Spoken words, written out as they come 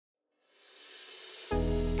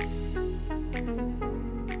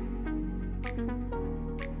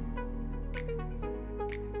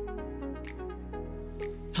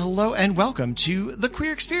Hello and welcome to The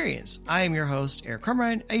Queer Experience. I am your host, Eric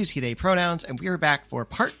Crumrine. I use he, they pronouns, and we are back for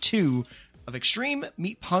part 2 of Extreme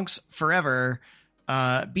Meatpunks Forever.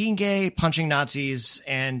 Being gay, punching Nazis,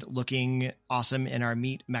 and looking awesome in our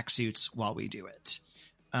meat mech suits while we do it.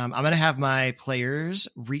 I'm going to have my players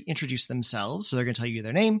reintroduce themselves. So they're going to tell you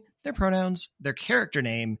their name, their pronouns, their character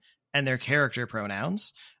name, and their character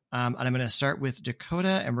pronouns. And I'm going to start with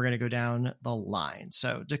Dakota, and we're going to go down the line.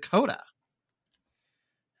 So, Dakota.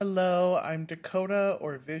 Hello, I'm Dakota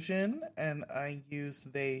or Vision, and I use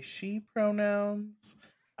they, she pronouns.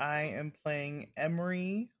 I am playing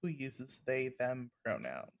Emery, who uses they, them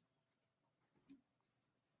pronouns.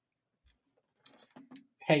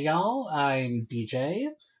 Hey y'all, I'm DJ.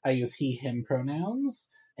 I use he, him pronouns,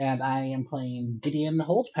 and I am playing Gideon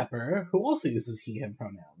Holdpepper, who also uses he, him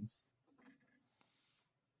pronouns.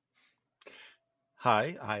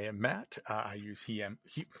 Hi, I am Matt. I use he,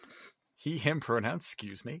 him pronouns,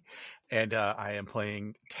 excuse me. And I am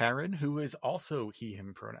playing Taryn, who is also he,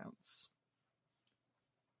 him pronouns.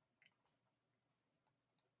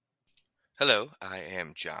 Hello, I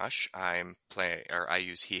am Josh. I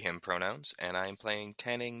use he, him pronouns, and I'm playing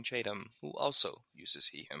Tanning Chatham, who also uses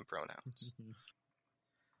he, him pronouns.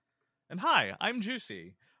 And hi, I'm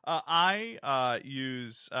Juicy. I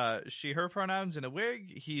use she, her pronouns in a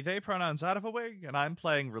wig, he, they pronouns out of a wig, and I'm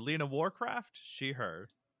playing Relina Warcraft, she, her.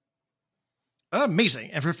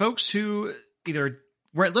 Amazing. And for folks who either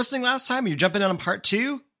weren't listening last time or you're jumping in on part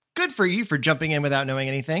 2, good for you for jumping in without knowing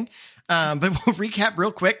anything. But we'll recap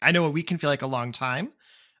real quick. I know a week can feel like a long time.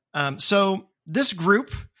 So this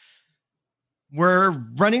group were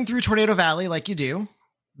running through Tornado Valley like you do.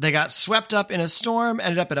 They got swept up in a storm,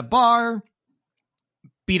 ended up at a bar,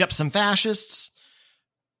 beat up some fascists.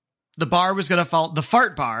 The bar was going to fall. The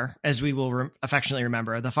fart bar, as we will affectionately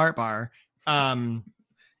remember, the fart bar.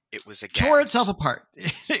 It was a tore gas. itself apart.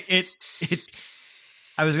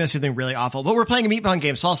 I was going to say something really awful, but we're playing a meat punk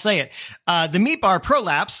game, so I'll say it. The meat bar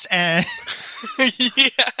prolapsed and...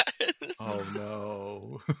 Yes. Oh,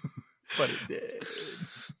 no. But it did.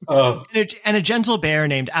 Oh. And a gentle bear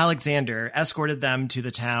named Alexander escorted them to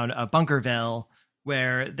the town of Bunkerville,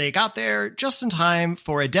 where they got there just in time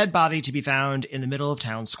for a dead body to be found in the middle of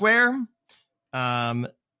town square,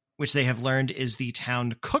 which they have learned is the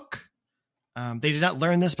town cook. They did not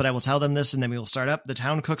learn this, but I will tell them this, and then we will start up. The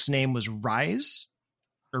town cook's name was Rhys,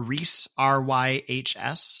 or Reese,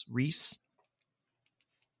 R-Y-H-S, Reese.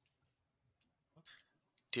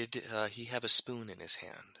 Did he have a spoon in his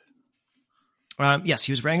hand? Yes,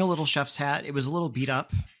 he was wearing a little chef's hat. It was a little beat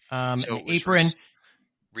up. So an apron.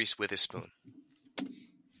 Reese with his spoon.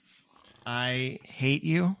 I hate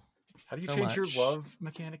you. How do you so change your much. love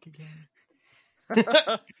mechanic again?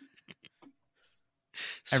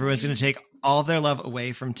 Everyone's going to take all of their love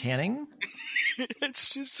away from Tanning.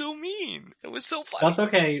 It's just so mean. It was so funny. That's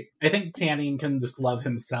okay. I think Tanning can just love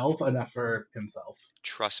himself enough for himself.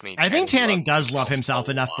 Trust me. I think Tanning loves does love himself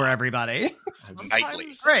a enough for lot. everybody.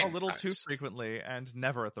 Nightly. Sometimes Right. a little too frequently, and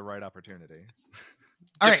never at the right opportunity.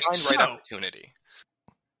 All right, Define so- right opportunity.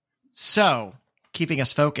 So, keeping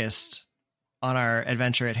us focused on our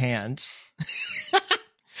adventure at hand.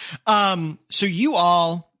 So you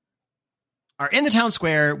all are in the town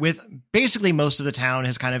square with basically most of the town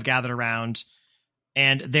has kind of gathered around,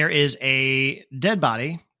 and there is a dead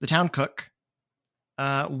body, the town cook.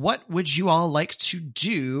 What would you all like to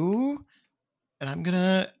do? And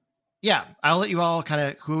I'll let you all kind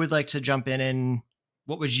of, who would like to jump in and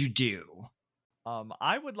what would you do?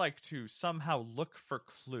 I would like to somehow look for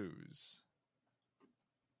clues.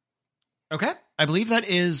 Okay. I believe that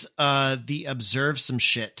is the observe some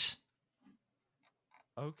shit.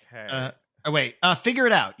 Okay. Figure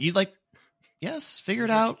it out. You'd like, yes, figure it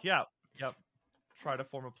out. Yeah. Yep. Try to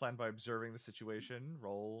form a plan by observing the situation.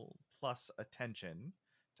 Roll plus attention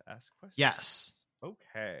to ask questions. Yes.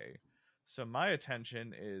 Okay. So my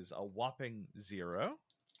attention is a whopping 0.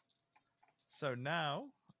 So now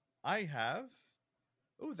I have...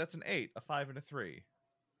 Oh, that's an 8, a 5, and a 3.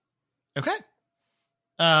 Okay.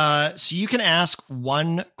 So you can ask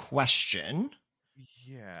one question.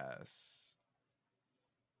 Yes.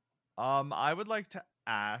 I would like to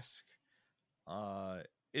ask,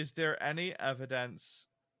 is there any evidence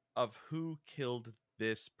of who killed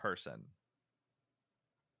this person?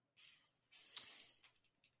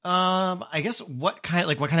 I guess what kind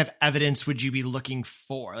of evidence would you be looking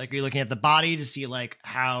for? Like, are you looking at the body to see like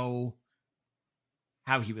how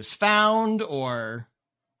he was found, or?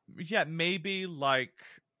 Yeah, maybe like,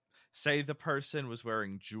 say the person was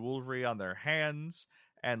wearing jewelry on their hands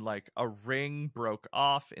and like a ring broke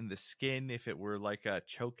off in the skin if it were like a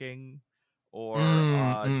choking, or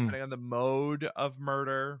Mm. depending on the mode of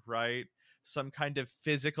murder, right? Some kind of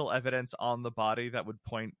physical evidence on the body that would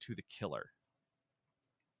point to the killer.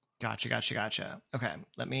 Gotcha. Okay,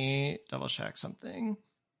 let me double check something.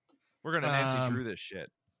 We're gonna Nancy Drew this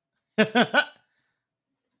shit.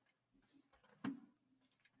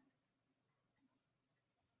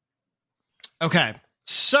 Okay,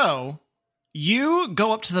 so you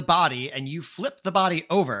go up to the body and you flip the body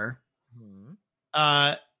over.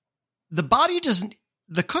 The body doesn't.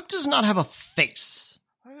 The cook does not have a face.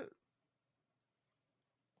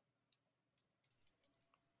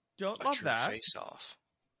 Don't love that. Face off.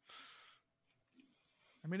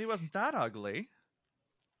 I mean, he wasn't that ugly.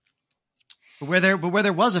 But where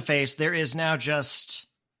there was a face, there is now just,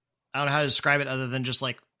 I don't know how to describe it other than just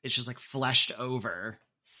like it's just like fleshed over.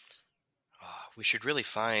 Oh, we should really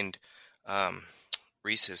find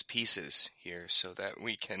Reese's pieces here so that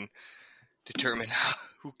we can determine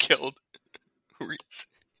who killed Reese.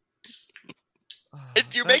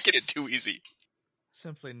 You're making it too easy.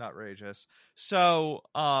 Simply nutrageous. So,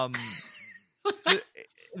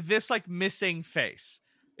 this like missing face.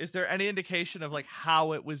 Is there any indication of like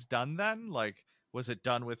how it was done then? Like, was it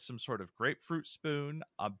done with some sort of grapefruit spoon,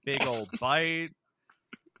 a big old bite,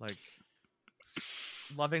 like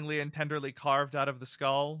lovingly and tenderly carved out of the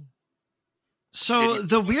skull? So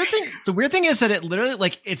the weird thing is that it literally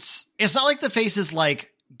like it's not like the face is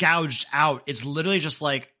like gouged out. It's literally just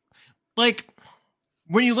like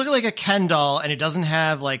when you look at like a Ken doll and it doesn't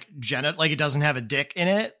have like it doesn't have a dick in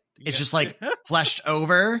it. It's just like fleshed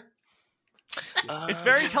over. It's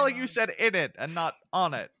very telling you said in it and not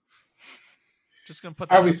on it. Just gonna put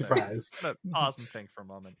that. Are we surprised? Gonna pause and think for a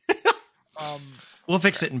moment. We'll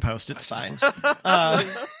fix it in post. It's fine.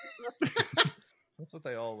 That's what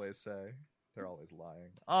they always say. They're always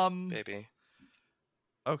lying. Baby.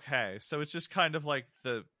 Okay, so it's just kind of like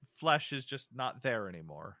the flesh is just not there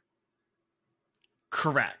anymore.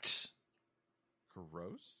 Correct.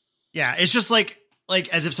 Gross. Yeah, it's just like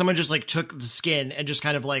as if someone just like took the skin and just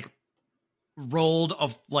kind of like rolled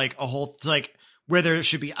of like a whole like where there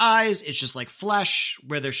should be eyes, it's just like flesh.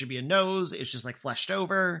 Where there should be a nose, it's just like fleshed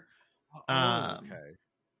over. Okay.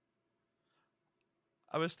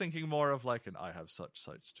 I was thinking more of like an I have such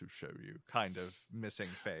sights to show you kind of missing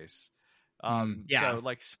face. Yeah. So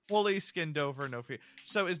like fully skinned over, no feet.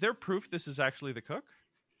 So is there proof this is actually the cook?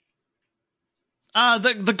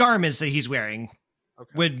 The garments that he's wearing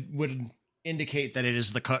Okay. would indicate that it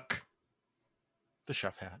is the cook. The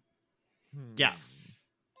chef hat. Yeah.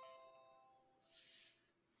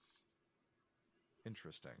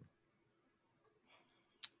 Interesting.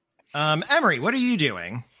 Emery, what are you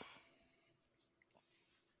doing?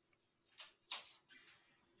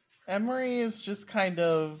 Emery is just kind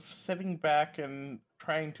of sitting back and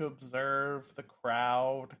trying to observe the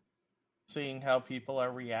crowd, seeing how people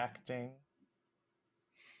are reacting.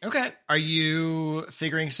 Okay. Are you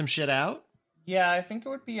figuring some shit out? Yeah, I think it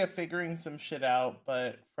would be a figuring some shit out,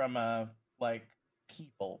 but from a, like,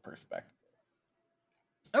 people perspective.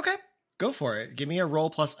 Okay. Go for it. Give me a roll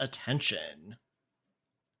plus attention.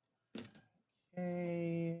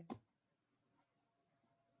 Okay.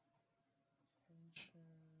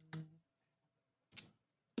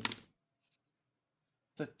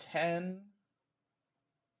 It's a 10.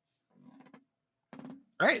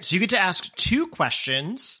 All right. So you get to ask 2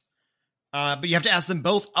 questions, but you have to ask them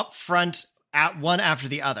both up front at one after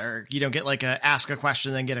the other. You don't get like a ask a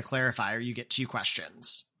question, then get a clarifier. You get 2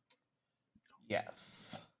 questions.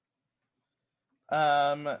 Yes.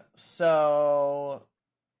 So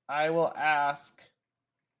I will ask,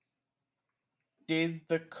 did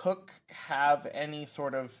the cook have any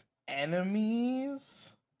sort of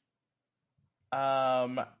enemies?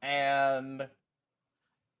 And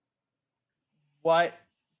what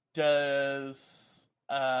does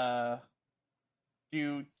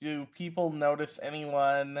do people notice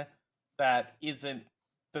anyone that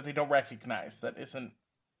they don't recognize, that isn't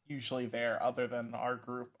usually there other than our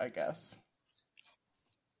group, I guess?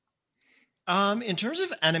 In terms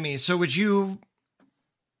of enemies, so would you?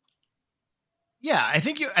 Yeah, I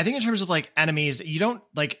think in terms of like enemies, you don't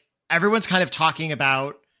like everyone's kind of talking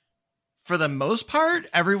about, for the most part,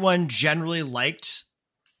 everyone generally liked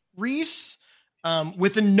Reese,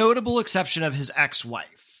 with the notable exception of his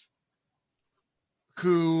ex-wife,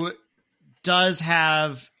 who does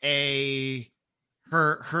have her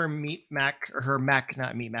meat mac, or her mech,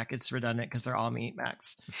 not meat mac. It's redundant because they're all meat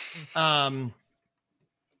macs.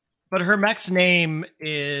 But her mech's name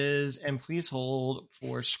is, and please hold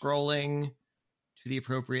for scrolling to the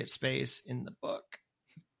appropriate space in the book.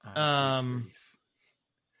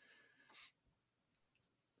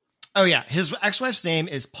 Oh yeah, his ex-wife's name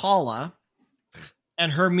is Paula,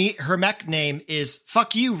 and her mech name is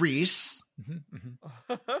Fuck You, Reese.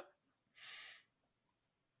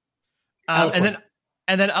 And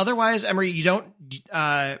then otherwise, Emery, you don't,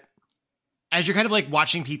 as you're kind of like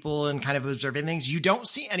watching people and kind of observing things, you don't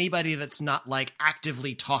see anybody that's not like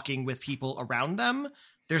actively talking with people around them.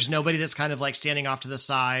 There's nobody that's kind of like standing off to the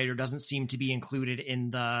side or doesn't seem to be included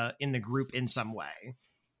in the group in some way.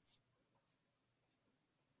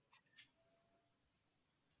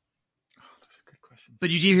 Oh, that's a good question.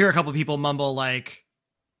 But you do hear a couple people mumble like,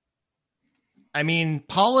 I mean,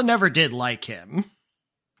 Paula never did like him.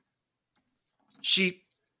 She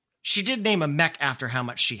did name a mech after how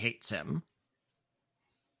much she hates him.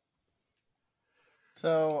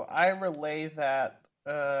 So I relay that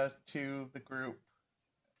to the group.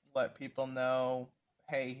 Let people know,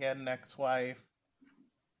 hey, he had an ex-wife.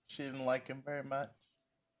 She didn't like him very much.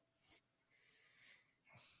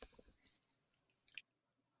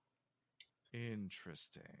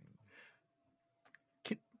 Interesting.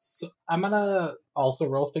 So I'm gonna also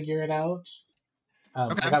roll figure it out.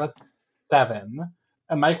 Okay. I got a 7.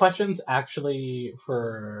 And my question's actually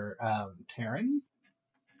for Taryn.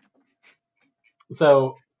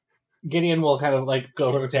 So Gideon will kind of like go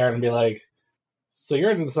over to Taryn and be like, so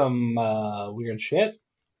you're into some weird shit?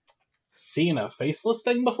 Seen a faceless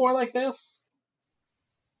thing before like this?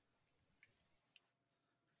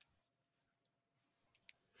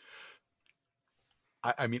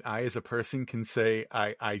 I mean, I as a person can say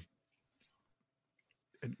I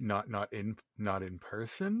not in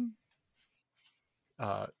person,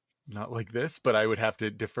 not like this, but I would have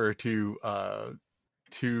to defer to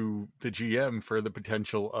the GM for the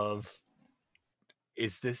potential of,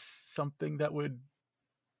 is this something that would?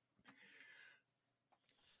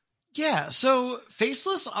 Yeah, so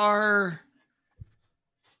faceless are,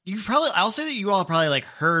 I'll say that you all probably like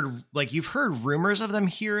heard, like you've heard rumors of them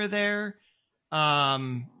here or there.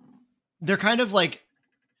 They're kind of like,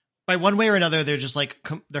 by one way or another, they're just like,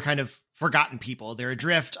 they're kind of forgotten people. They're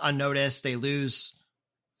adrift, unnoticed. They lose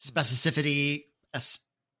specificity.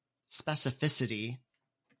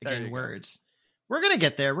 Again, words. Go. We're going to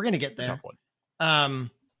get there. Tough one.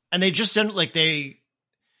 And they just don't like,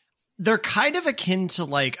 they're kind of akin to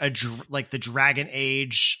like like the Dragon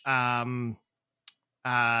Age, where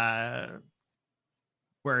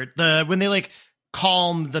when they like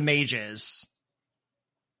calm the mages.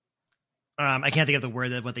 I can't think of the word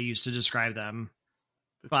that what they used to describe them,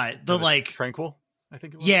 but the like tranquil, I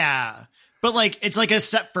think it was. Yeah, but like it's like a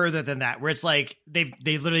step further than that, where it's like they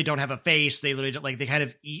literally don't have a face. They literally like they kind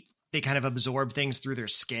of eat, they kind of absorb things through their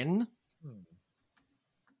skin.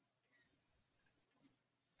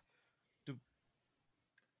 So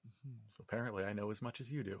apparently, I know as much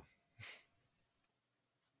as you do,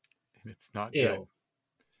 and it's not good.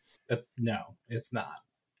 No, it's not.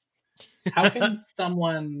 How can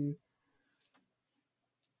someone?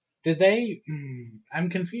 Did they?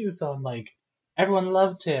 I'm confused on like everyone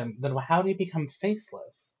loved him. Then how did he become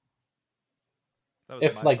faceless?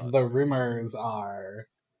 If like the rumors are,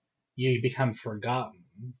 you become forgotten.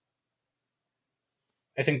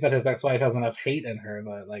 I think that his ex-wife has enough hate in her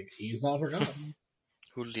that like he's not forgotten.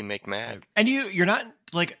 Who did he make mad? And you're not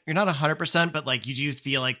 100%, but like you do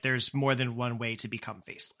feel like there's more than one way to become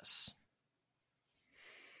faceless.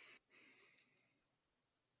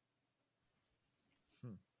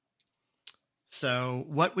 So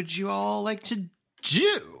what would you all like to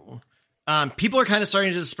do? People are kind of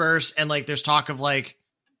starting to disperse, and like there's talk of like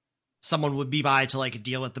someone would be by to like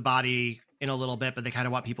deal with the body in a little bit, but they kind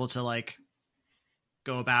of want people to like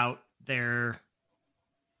go about their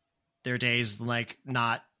days and like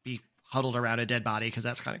not be huddled around a dead body, because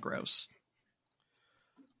that's kind of gross.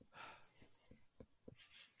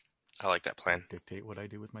 I like that plan. Dictate what I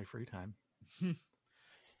do with my free time.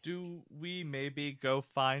 Do we maybe go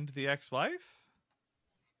find the ex-wife?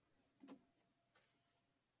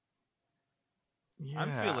 Yeah.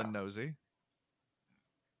 I'm feeling nosy.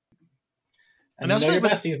 And I know your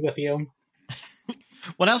besties with you.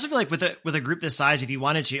 Well, I also feel like with a group this size, if you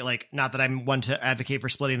wanted to, like, not that I'm one to advocate for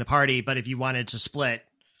splitting the party, but if you wanted to split,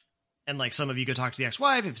 and like some of you go talk to the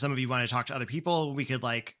ex-wife, if some of you want to talk to other people, we could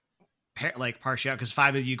like parse you out, because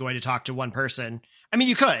 5 of you going to talk to one person. I mean,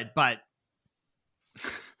 you could, but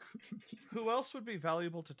who else would be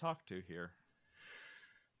valuable to talk to here?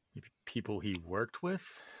 Maybe people he worked with,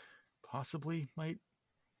 possibly might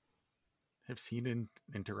have seen an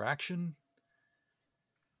interaction.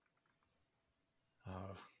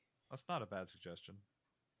 That's not a bad suggestion.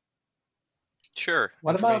 Sure.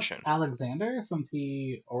 What about information. Alexander, since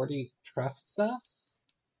he already trusts us?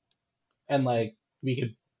 And like we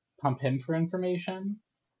could pump him for information?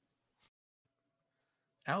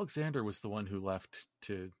 Alexander was the one who left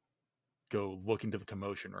to go look into the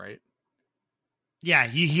commotion, right? Yeah,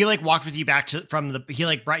 he like walked with you back he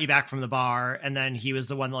like brought you back from the bar, and then he was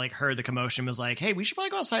the one that like heard the commotion, was like, hey, we should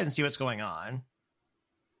probably go outside and see what's going on.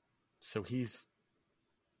 So he's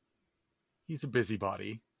a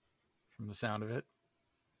busybody from the sound of it.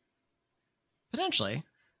 Potentially.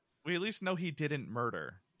 We at least know he didn't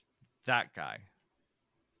murder that guy.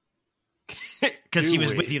 Because he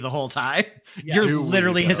was with you the whole time. Yeah. You're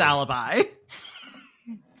literally his alibi.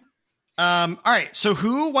 All right, so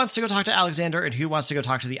who wants to go talk to Alexander and who wants to go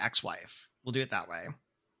talk to the ex-wife? We'll do it that way.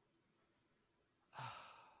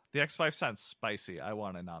 The ex-wife sounds spicy. I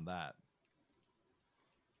want in on that.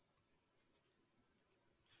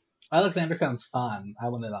 Alexander sounds fun. I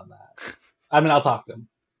want in on that. I mean, I'll talk to him.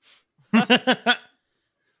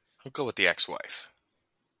 I'll go with the ex-wife.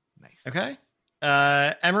 Nice. Okay.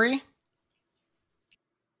 Emery?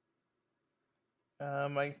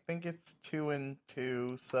 I think it's 2 and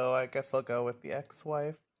 2, so I guess I'll go with the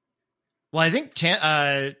ex-wife. Well, I think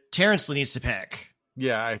Terrence needs to pick.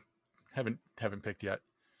 Yeah, I haven't picked yet.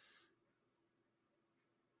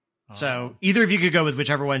 So either of you could go with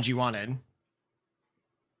whichever ones you wanted.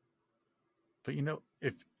 But you know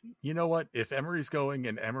what? If Emery's going,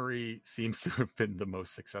 and Emery seems to have been the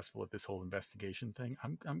most successful at this whole investigation thing,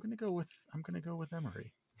 I'm gonna go with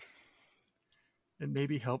Emery. And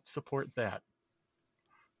maybe help support that.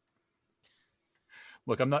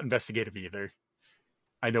 Look, I'm not investigative either.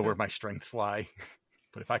 I know where my strengths lie.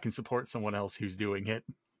 But if I can support someone else who's doing it.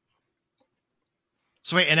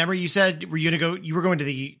 So wait, and Emery, you said you were going to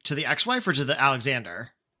the ex-wife or to the Alexander?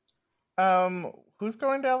 Who's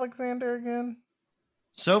going to Alexander again?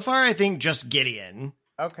 So far, I think just Gideon.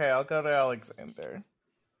 Okay, I'll go to Alexander.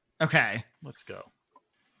 Okay. Let's go.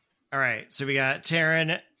 All right. So we got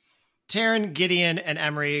Taryn, Gideon, and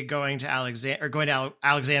Emery going to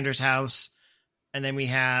Alexander's house. And then we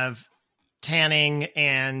have Tanning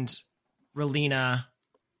and Relina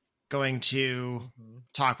going to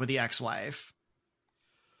talk with the ex-wife.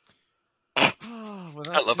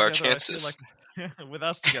 I love our chances. With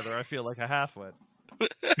us together, I feel like a half-wit.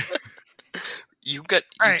 You get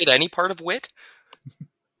any part of wit?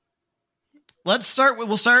 We'll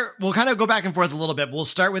kind of go back and forth a little bit. We'll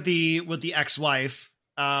start with the ex-wife.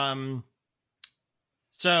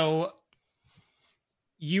 So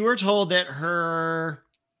you were told that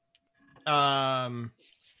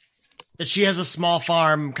that she has a small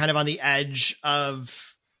farm kind of on the edge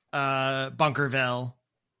of Bunkerville,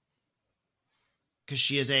 because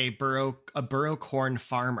she is a burro corn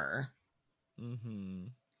farmer. Mm-hmm.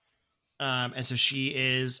 And so she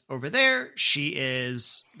is over there.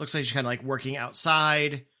 Looks like she's kind of like working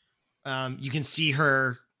outside. You can see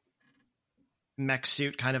her mech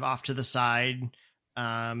suit kind of off to the side,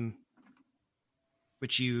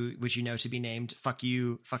 which you know to be named Fuck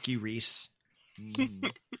You, Reese.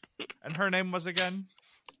 Mm. And her name was again?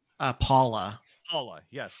 Paula. Paula,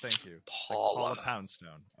 yes, thank you. Paula. Like Paula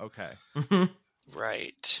Poundstone. Okay.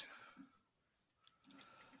 Right.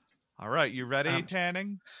 All right, you ready,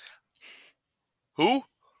 Tanning? Who?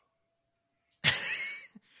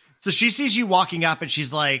 So she sees you walking up and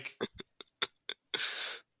she's like,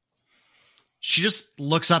 she just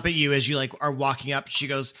looks up at you as you like are walking up. She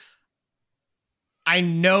goes, I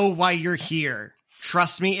know why you're here.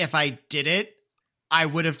 Trust me, if I did it, I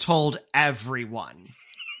would have told everyone.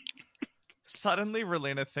 Suddenly,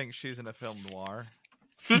 Relina thinks she's in a film noir.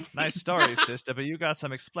 Nice story, sister, but you got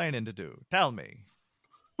some explaining to do. Tell me.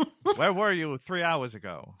 Where were you 3 hours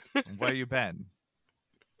ago? And where you been?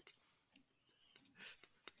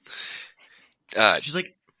 She's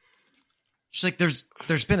like,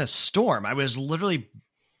 there's been a storm. I was literally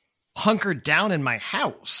hunkered down in my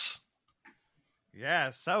house.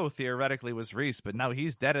 Yeah, so theoretically was Reese, but now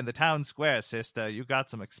he's dead in the town square, sister. You got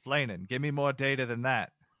some explaining. Give me more data than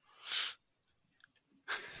that.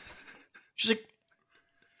 She's like,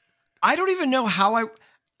 I don't even know how I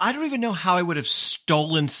would have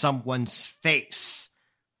stolen someone's face.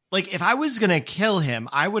 Like, if I was going to kill him,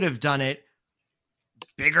 I would have done it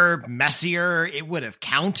bigger, messier. It would have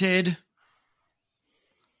counted.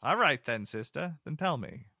 All right, then, sister. Then tell me.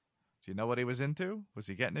 Do you know what he was into? Was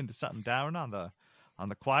he getting into something down on the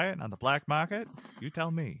quiet, on the black market? You tell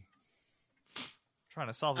me. I'm trying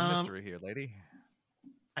to solve a mystery here, lady.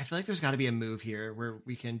 I feel like there's got to be a move here where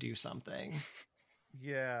we can do something.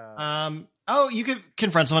 Yeah. You could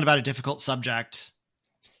confront someone about a difficult subject.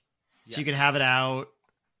 Yes. So you could have it out.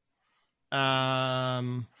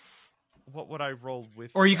 What would I roll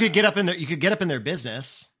with? Or you could get up in their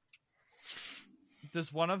business.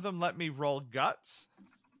 Does one of them let me roll guts?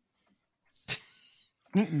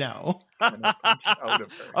 No. And I punch out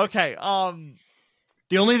of her. Okay.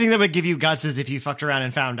 The only thing that would give you guts is if you fucked around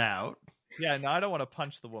and found out. Yeah, no, I don't want to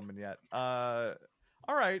punch the woman yet. All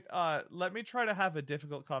right. Let me try to have a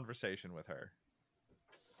difficult conversation with her.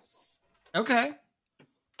 Okay.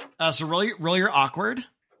 So roll your awkward.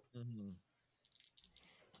 Mm-hmm.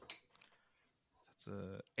 That's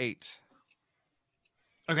a 8.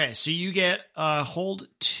 Okay, so you get hold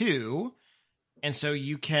 2, and so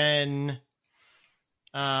you can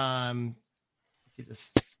see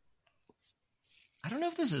this. I don't know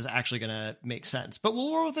if this is actually going to make sense, but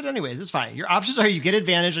we'll roll with it anyways. It's fine. Your options are you get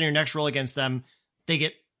advantage on your next roll against them. They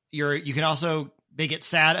get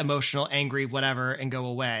sad, emotional, angry, whatever, and go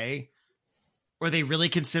away. Or they really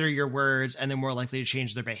consider your words and they're more likely to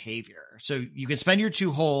change their behavior. So you can spend your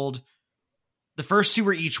 2 hold. The first 2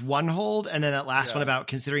 were each 1 hold, and then that last one about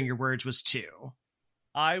considering your words was 2.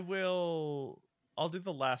 I'll do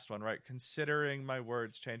the last one, right? Considering my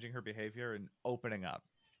words, changing her behavior, and opening up.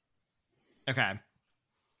 Okay.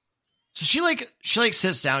 So she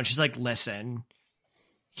sits down and she's like, listen,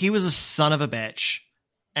 he was a son of a bitch.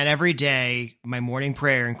 And every day, my morning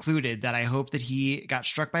prayer included that I hope that he got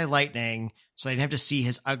struck by lightning so I didn't have to see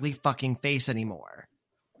his ugly fucking face anymore.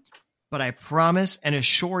 But I promise and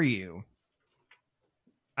assure you,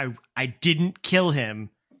 I didn't kill him.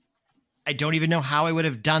 I don't even know how I would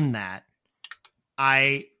have done that.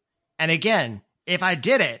 And again, if I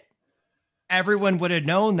did it, everyone would have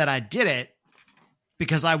known that I did it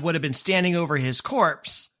because I would have been standing over his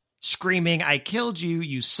corpse screaming, I killed you,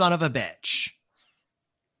 you son of a bitch.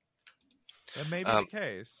 That may be the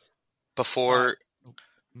case. Before...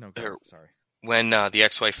 sorry. When the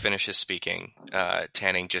ex-wife finishes speaking,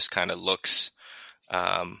 Tanning just kind of looks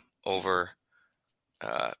over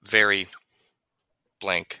very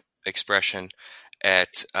blank expression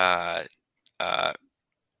at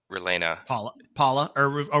Relena. Paula, or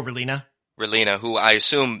Relena. Relena, who I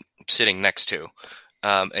assume sitting next to,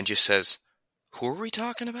 and just says, who are we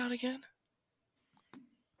talking about again?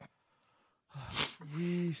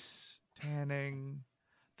 Reese, Tanning,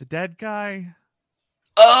 the dead guy.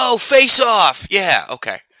 Oh, Face Off! Yeah,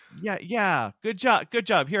 okay. Yeah. Good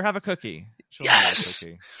job. Here, have a cookie. Yes!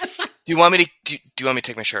 Cookie. Do you want me to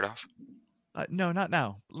take my shirt off? No, not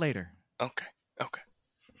now. Later. Okay.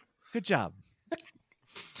 Good job.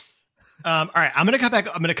 All right, I'm gonna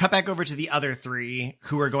cut back over to the other 3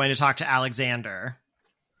 who are going to talk to Alexander.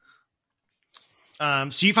 So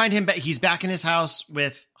you find him. He's back in his house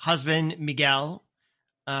with husband Miguel.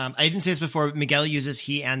 I didn't say this before, but Miguel uses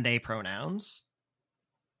he and they pronouns.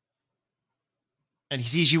 And he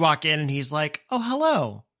sees you walk in and he's like, oh,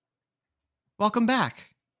 hello. Welcome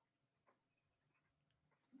back.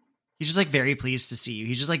 He's just like very pleased to see you.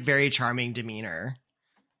 He's just like very charming demeanor.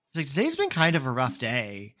 He's like, today's been kind of a rough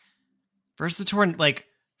day. First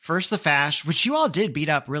the Fash, which you all did beat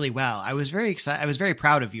up really well. I was very excited. I was very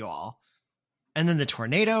proud of you all. And then the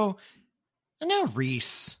tornado. And now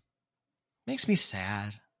Reese. Makes me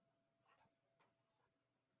sad.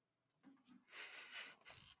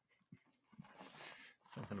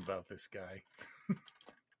 Something about this guy.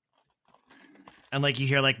 And like you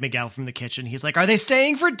hear like Miguel from the kitchen. He's like, are they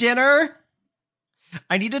staying for dinner?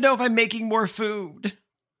 I need to know if I'm making more food.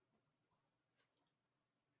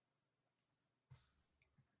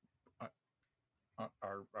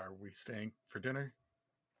 Are we staying for dinner?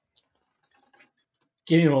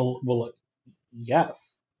 Gideon will look,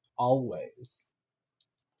 yes, always.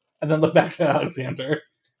 And then look back to Alexander.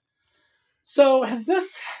 So, has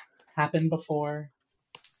this happened before?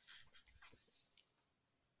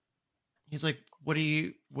 He's like, what do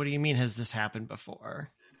you mean has this happened before?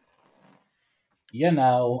 You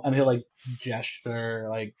know, and he'll like gesture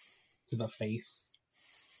like to the face.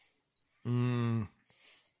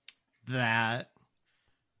 That.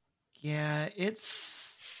 Yeah,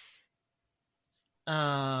 it's he's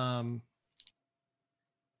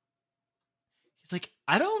like,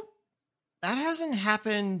 that hasn't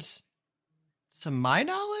happened to my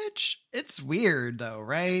knowledge. It's weird though,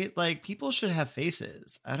 right? Like people should have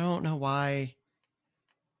faces. I don't know why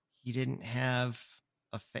he didn't have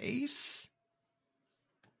a face.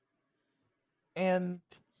 And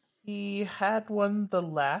he had one the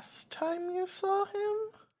last time you saw him?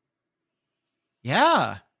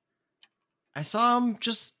 Yeah. I saw him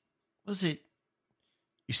you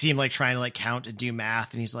see him like trying to like count and do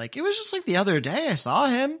math, and he's like, it was just like the other day I saw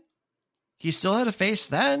him. He still had a face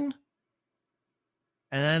then.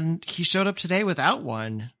 And then he showed up today without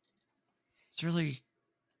one. It's really, you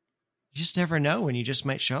just never know when you just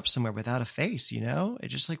might show up somewhere without a face, you know? It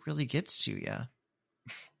just like really gets to you.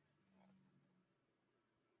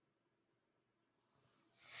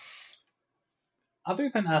 other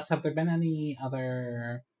than us, have there been any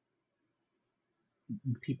other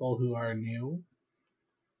people who are new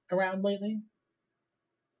around lately?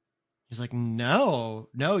 He's like, no,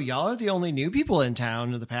 y'all are the only new people in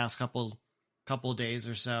town in the past couple days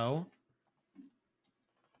or so.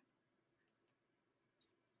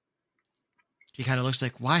 He kind of looks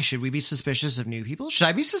like, why should we be suspicious of new people? Should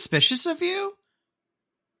I be suspicious of you?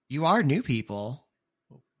 You are new people.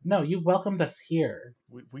 No, you welcomed us here.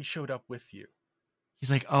 We showed up with you. He's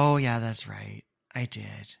like, oh yeah, that's right. I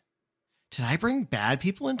did. Did I bring bad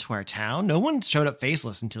people into our town? No one showed up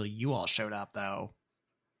faceless until you all showed up, though.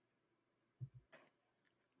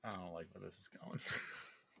 I don't like where this is going.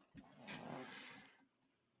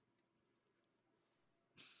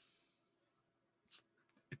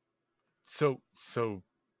 So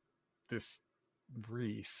this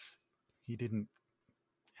Reese, he didn't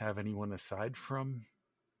have anyone aside from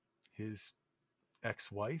his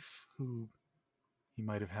ex-wife who he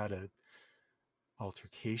might have had a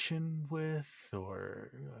altercation with, or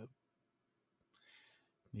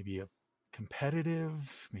maybe a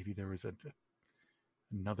competitive, maybe there was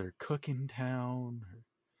another cook in town.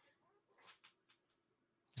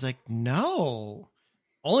 He's like, no,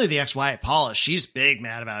 only the ex-wife Paula. She's big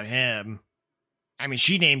mad about him. I mean,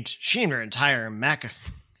 she named her entire Mecca.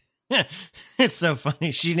 It's so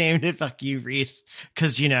funny. She named it "Fuck You, Reese"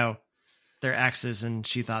 because they're exes, and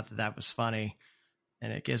she thought that was funny.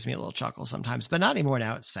 And it gives me a little chuckle sometimes, but not anymore.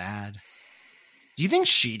 Now it's sad. Do you think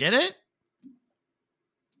she did it?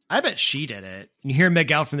 I bet she did it. And you hear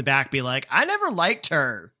Miguel from the back be like, I never liked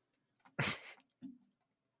her.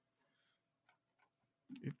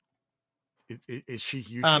 Is she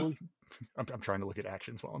usually? I'm trying to look at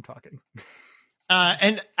actions while I'm talking.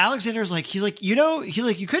 And Alexander's like, he's like,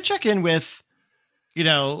 you could check in with,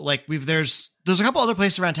 there's a couple other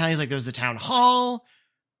places around town. He's like, there's the town hall,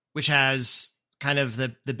 which has kind of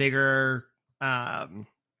the bigger,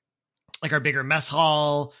 like our bigger mess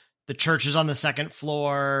hall. The church is on the second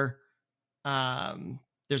floor.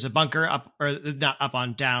 There's a bunker up, or not up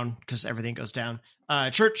on down, because everything goes down.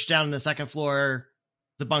 Church down on the second floor.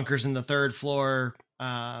 The bunker's in the third floor.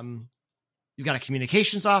 You've got a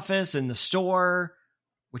communications office in the store,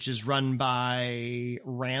 which is run by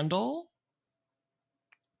Randall.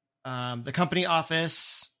 The company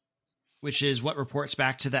office, which is what reports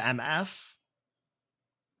back to the MF.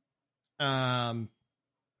 And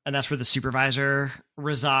that's where the supervisor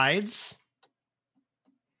resides.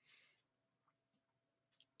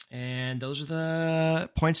 And those are the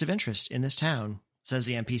points of interest in this town, says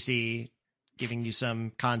the NPC, giving you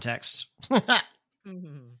some context.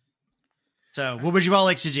 So what would you all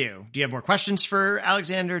like to do? Do you have more questions for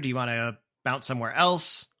Alexander? Do you want to bounce somewhere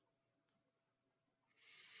else?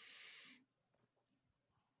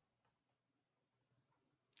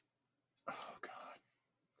 Oh,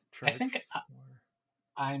 God. I think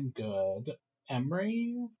I'm good.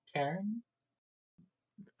 Emery? Karen?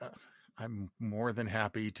 I'm more than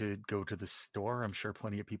happy to go to the store. I'm sure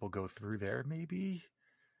plenty of people go through there, maybe.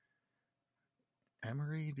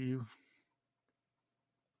 Emery, do you...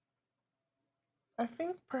 I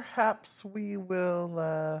think perhaps we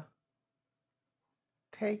will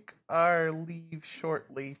take our leave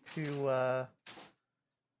shortly to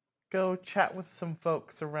go chat with some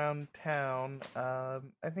folks around town.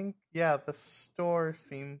 I think, the store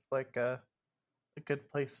seems like a good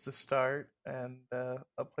place to start, and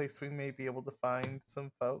a place we may be able to find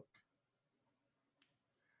some folk.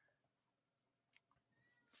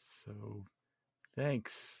 So,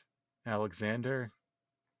 thanks, Alexander.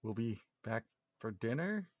 We'll be back for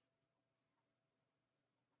dinner?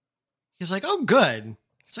 He's like, oh, good.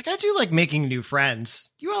 He's like, I do like making new friends.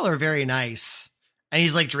 You all are very nice. And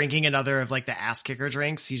he's like drinking another of like the ass kicker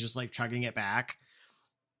drinks. He's just like chugging it back.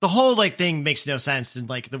 The whole like thing makes no sense. And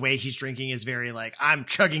like the way he's drinking is very like, I'm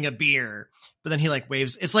chugging a beer. But then he like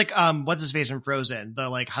waves. It's like, what's his face from Frozen? The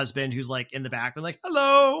like husband who's like in the back with like,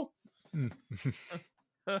 hello.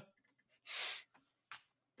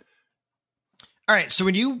 All right, so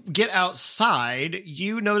when you get outside,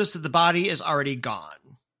 you notice that the body is already gone.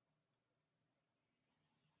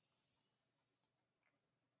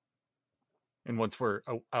 And once we're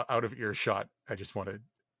out of earshot, I just want to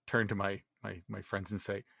turn to my friends and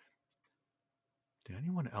say, did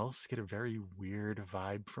anyone else get a very weird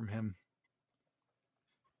vibe from him?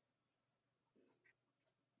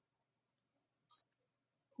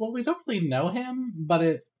 Well, we don't really know him, but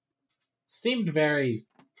it seemed very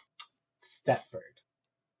Stepford.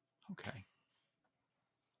 Okay.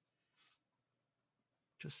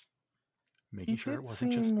 Just making sure it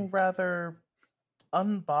wasn't just me. He did seem rather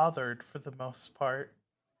unbothered for the most part.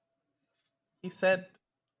 He said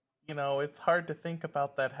it's hard to think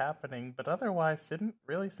about that happening, but otherwise didn't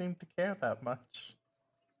really seem to care that much.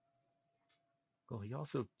 Well, he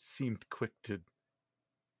also seemed quick to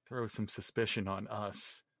throw some suspicion on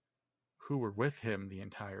us who were with him the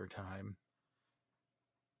entire time,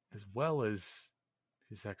 as well as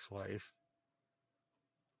his ex-wife.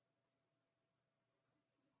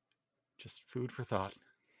 Just food for thought.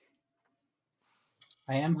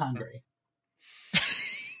 I am hungry.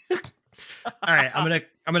 All right, I'm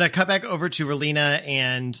gonna cut back over to Relina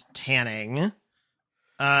and Tanning.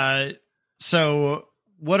 So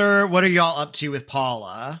what are y'all up to with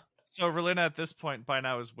Paula? So Relina at this point by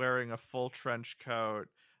now is wearing a full trench coat,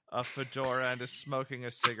 a fedora, and is smoking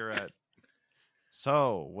a cigarette.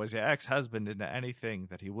 So, was your ex-husband into anything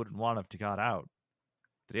that he wouldn't want if he got out?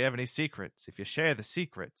 Did he have any secrets? If you share the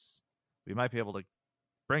secrets, we might be able to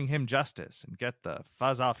bring him justice and get the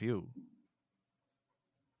fuzz off you.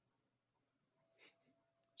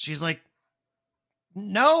 She's like,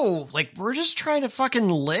 no, like, we're just trying to fucking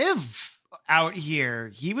live out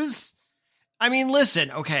here.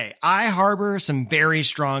 Listen, okay, I harbor some very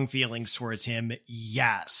strong feelings towards him,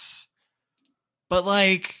 yes. But,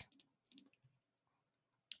 like,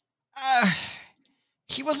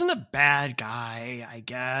 he wasn't a bad guy, I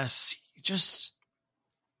guess.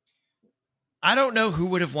 I don't know who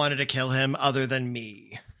would have wanted to kill him other than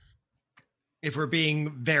me, if we're being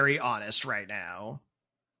very honest right now.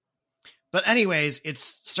 But anyways, it's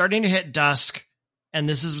starting to hit dusk, and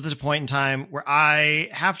this is the point in time where I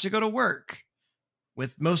have to go to work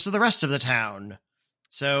with most of the rest of the town.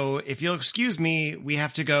 So if you'll excuse me, we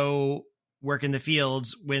have to go work in the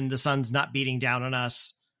fields when the sun's not beating down on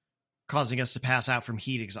us, causing us to pass out from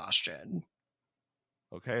heat exhaustion.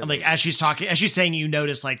 Okay. And like, as she's saying, you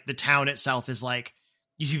notice like the town itself is like,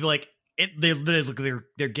 you see people like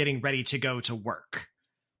they're getting ready to go to work,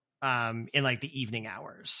 in like the evening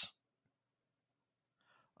hours.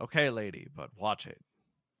 Okay, lady, but watch it.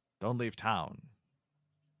 Don't leave town.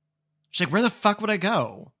 She's like, where the fuck would I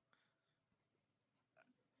go?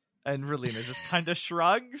 And Relina just kind of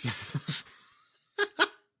shrugs.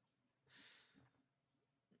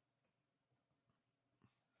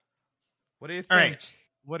 What do you think? Right.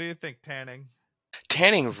 What do you think, Tanning?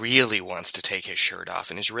 Tanning really wants to take his shirt off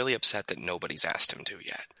and is really upset that nobody's asked him to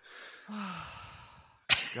yet.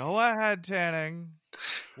 Go ahead, Tanning.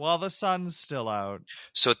 While the sun's still out.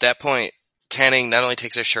 So at that point, Tanning not only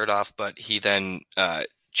takes his shirt off, but he then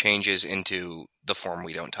changes into the form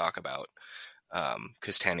we don't talk about.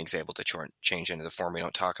 Because Tanning's able to change into the form we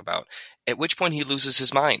don't talk about. At which point he loses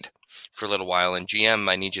his mind for a little while. And GM,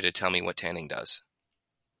 I need you to tell me what Tanning does.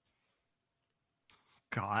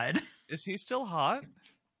 God. Is he still hot?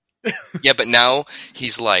 Yeah, but now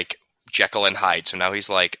he's like Jekyll and Hyde. So now he's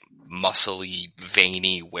like muscly,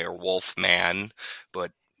 veiny werewolf man,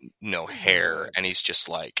 but no hair. And he's just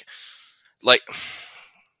like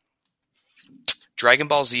Dragon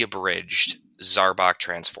Ball Z abridged Zarbok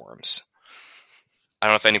transforms. I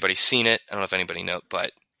don't know if anybody's seen it. I don't know if anybody knows,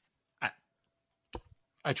 but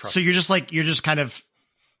I trust. So you're just kind of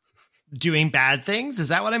doing bad things? Is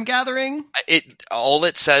that what I'm gathering? All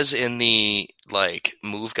it says in the like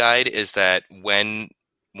move guide is that when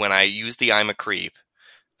I use the I'm a creep,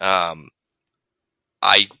 I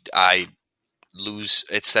lose.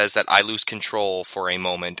 It says that I lose control for a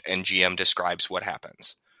moment, and GM describes what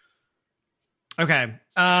happens. Okay.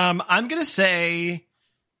 I'm gonna say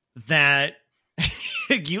that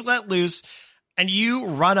you let loose and you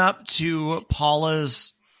run up to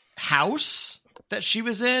Paula's house that she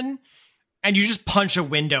was in, and you just punch a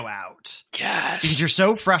window out. Yes. Because you're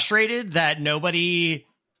so frustrated that nobody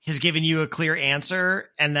has given you a clear answer,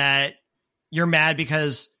 and that you're mad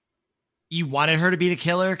because you wanted her to be the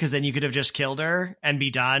killer, because then you could have just killed her and be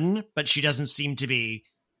done, but she doesn't seem to be.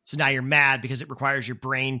 So now you're mad because it requires your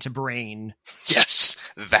brain to brain. Yes,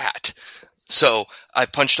 that. So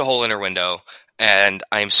I've punched a hole in her window, and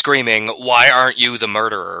I'm screaming, "Why aren't you the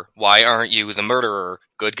murderer? Why aren't you the murderer?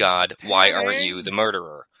 Good God, why aren't you the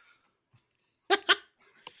murderer?"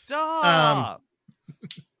 Stop!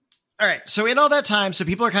 All right, so in all that time, so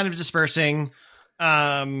people are kind of dispersing,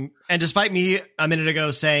 and despite me a minute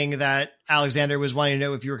ago saying that Alexander was wanting to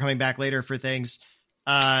know if you were coming back later for things,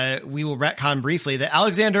 we will retcon briefly that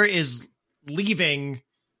Alexander is leaving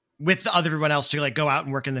with everyone else to like go out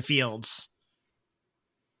and work in the fields.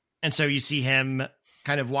 And so you see him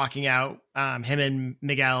kind of walking out. Him and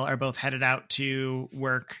Miguel are both headed out to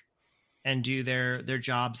work and do their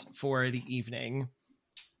jobs for the evening.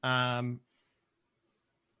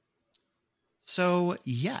 So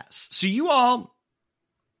yes. So you all,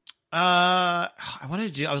 I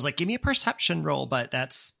was like, give me a perception roll, but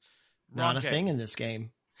that's not Wrong a game. thing in this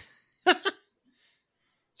game.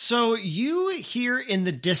 So you hear in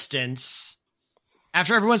the distance,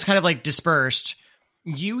 after everyone's kind of like dispersed,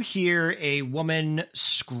 you hear a woman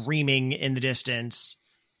screaming in the distance,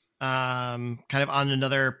 kind of on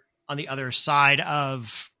the other side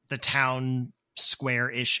of the town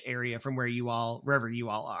square-ish area from wherever you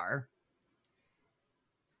all are.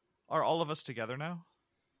 Are all of us together now?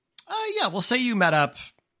 Yeah, we'll say you met up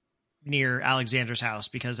near Alexander's house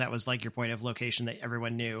because that was like your point of location that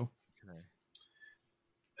everyone knew. Okay.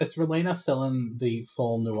 Is Relena still in the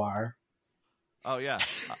full noir? Oh, yeah.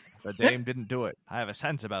 The dame didn't do it. I have a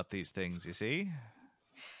sense about these things, you see?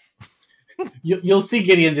 You'll see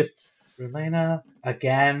Gideon just, Relena,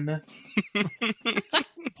 again?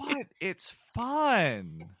 But it's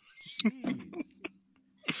fun.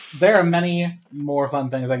 Jeez. There are many more fun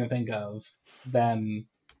things I can think of than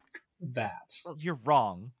that. Well, you're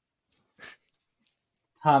wrong.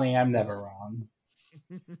 Honey, I'm never wrong.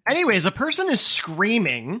 Anyways, a person is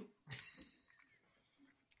screaming.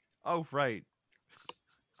 Oh, right.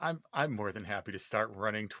 I'm more than happy to start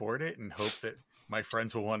running toward it and hope that my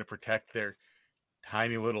friends will want to protect their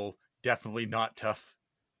tiny little, definitely not tough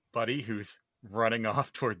buddy who's running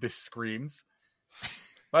off toward this screams.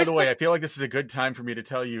 By the way, I feel like this is a good time for me to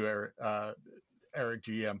tell you, Eric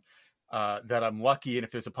GM, that I'm lucky, and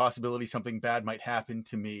if there's a possibility something bad might happen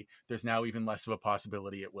to me, there's now even less of a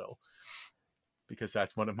possibility it will. Because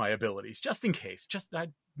that's one of my abilities, just in case.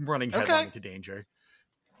 I'm running headlong into danger.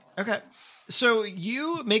 Okay. So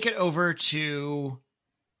you make it over to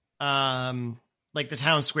like the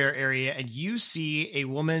town square area, and you see a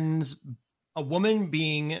woman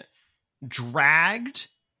being dragged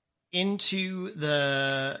into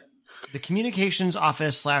the communications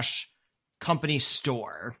office / company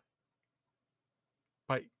store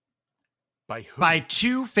by who? by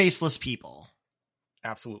two faceless people.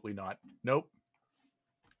 Absolutely not. Nope.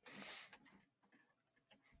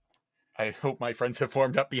 I hope my friends have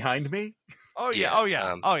formed up behind me. Oh, yeah. Yeah, Oh,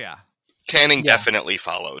 yeah. Oh, yeah. Tanning definitely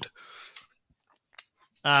followed.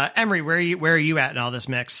 Emery, where are you at in all this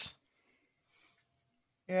mix?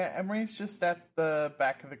 Yeah, Emery's just at the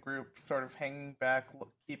back of the group, sort of hanging back,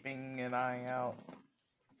 keeping an eye out.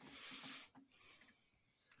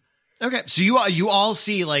 Okay, so you all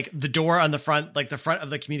see like the door on the front, like the front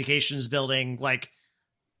of the communications building, like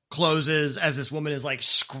closes as this woman is like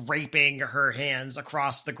scraping her hands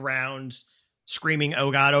across the ground, screaming,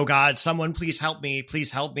 "Oh God, someone please help me,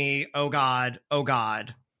 oh God, oh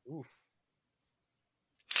God." Oof.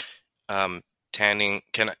 Tanning,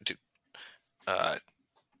 can I do? I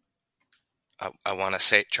want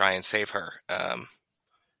to try and save her.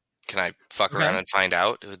 Can I fuck around and find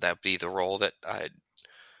out? Would that be the role that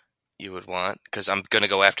you would want? Because I'm gonna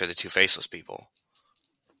go after the two faceless people.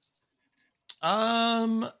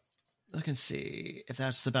 Look and see if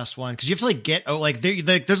that's the best one, because you have to like get there's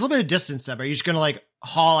a little bit of distance there. But are you just gonna like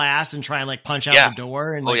haul ass and try and like punch out the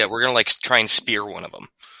door? And we're gonna like try and spear one of them.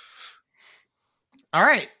 All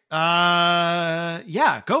right.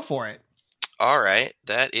 Yeah, go for it. All right,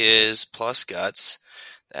 that is plus guts.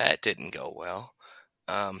 That didn't go well.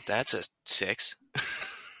 That's a 6.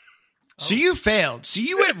 So you failed. So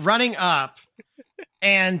you went running up,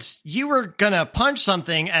 and you were gonna punch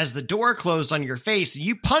something as the door closed on your face.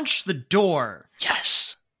 You punched the door.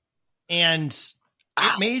 Yes. And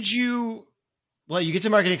it made you. Well, you get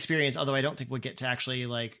to mark an experience, although I don't think we'll get to actually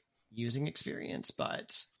like using experience,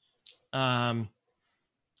 but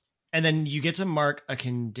and then you get to mark a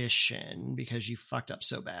condition because you fucked up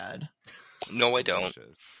so bad. No, I don't.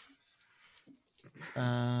 Where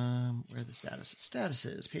are the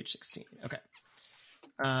statuses? Page 16. Okay.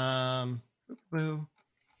 I'm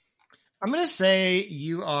gonna say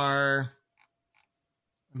you are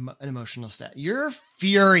an emotional stat. You're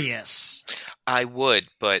furious. I would,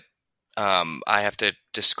 but I have to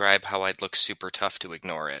describe how I'd look super tough to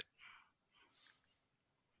ignore it.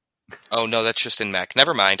 Oh no, that's just in mech.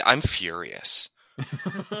 Never mind. I'm furious.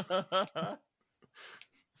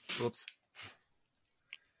 Whoops.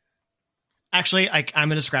 Actually, I'm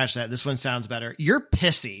going to scratch that. This one sounds better. You're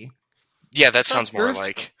pissy. Yeah, that sounds more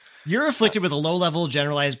like... You're afflicted with a low-level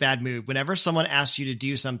generalized bad mood. Whenever someone asks you to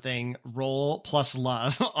do something, roll plus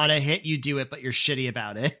love. On a hit, you do it, but you're shitty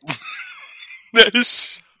about it. That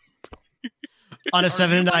is... On a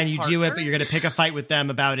 7 and 9, you do it, but you're going to pick a fight with them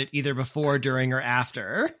about it either before, during, or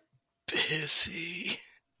after. Pissy.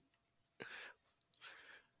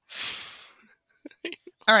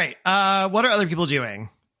 All right. What are other people doing?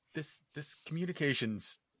 This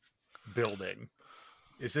communications building,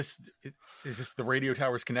 is this the radio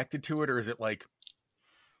towers connected to it, or is it like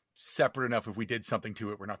separate enough if we did something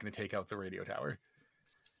to it we're not going to take out the radio tower?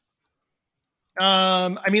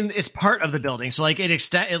 I mean, it's part of the building, so like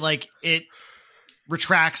it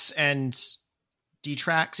retracts and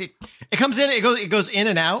detracts. It comes in, it goes in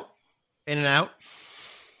and out, in and out.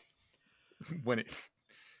 When it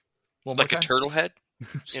like a turtle head,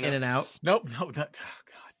 in and out. Nope, no, that. Oh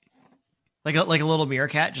God. Like a little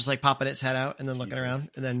meerkat, just like popping its head out and then looking around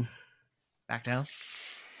and then back down.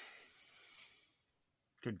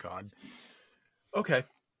 Good God. Okay.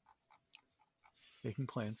 Making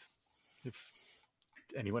plans. If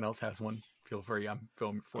anyone else has one, feel free. I'm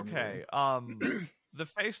filming. Okay. The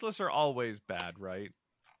faceless are always bad, right?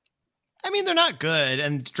 I mean, they're not good,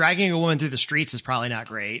 and dragging a woman through the streets is probably not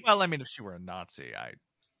great. Well, I mean, if she were a Nazi,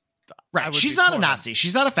 right. She's not a Nazi.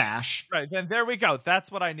 She's not a fash. Right. Then there we go.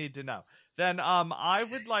 That's what I need to know. Then I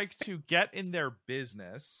would like to get in their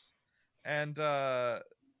business and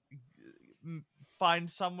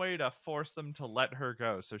find some way to force them to let her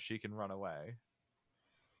go so she can run away.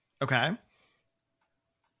 Okay.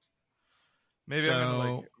 Maybe I'm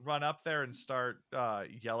gonna like run up there and start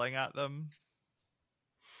yelling at them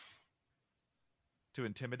to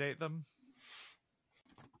intimidate them.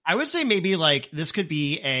 I would say maybe like this could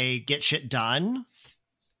be a get shit done.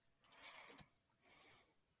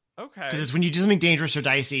 Okay. Because it's when you do something dangerous or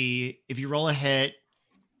dicey, if you roll a hit,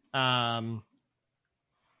 oh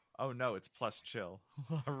no, it's plus chill.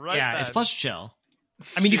 Right. Yeah, then. it's plus chill.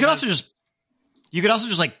 I mean, you could also just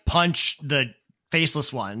like punch the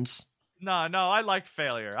faceless ones. No, I like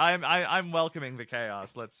failure. I'm welcoming the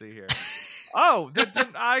chaos. Let's see here. Oh,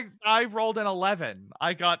 I rolled an 11.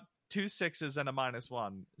 I got 2 6s and a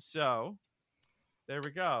 -1. So there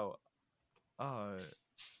we go.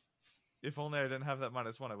 If only I didn't have that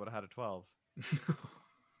 -1, I would have had a 12.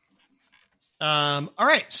 All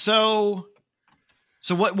right. So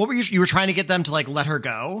what were you were trying to get them to like let her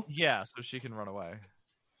go? Yeah, so she can run away.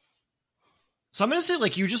 So I'm going to say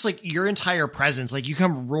like you just like your entire presence, like you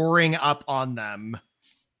come roaring up on them.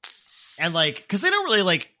 And like, cause they don't really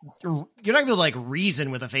like, you're not gonna be able to like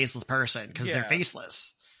reason with a faceless person because they're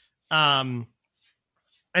faceless. And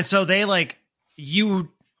so they like,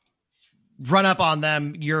 you run up on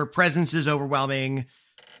them. Your presence is overwhelming.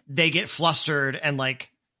 They get flustered and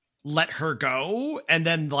like let her go. And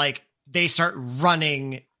then like they start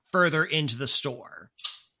running further into the store.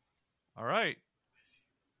 All right.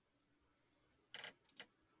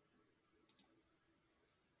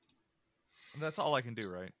 That's all I can do,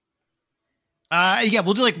 right? Yeah,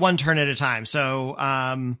 we'll do like one turn at a time. So,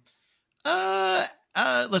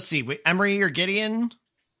 let's see. Wait, Emery or Gideon?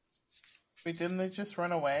 Wait, didn't they just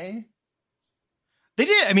run away? They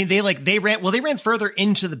did. I mean, they ran further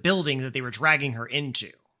into the building that they were dragging her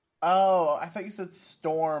into. Oh, I thought you said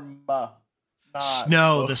storm.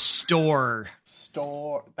 No, the store.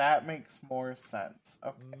 Store. That makes more sense.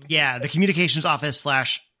 Okay. Yeah, the communications office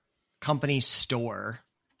 / company store.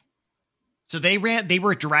 So they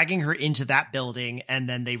were dragging her into that building and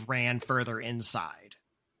then they ran further inside.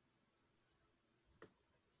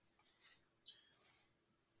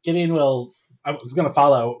 Gideon I was going to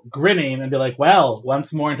follow, grinning and be like, well,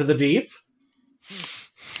 once more into the deep.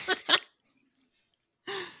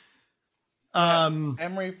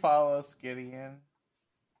 Emery follows Gideon.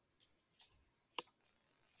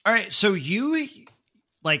 All right, so you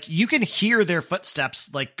can hear their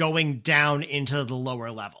footsteps like going down into the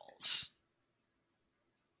lower levels.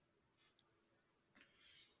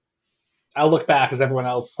 I'll look back. Is everyone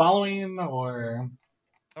else following, or?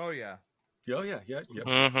 Oh yeah. Oh yeah.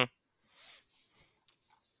 Mm-hmm. And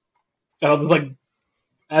I'll just like,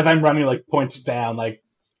 as I'm running, like point down, like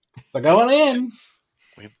they're going in.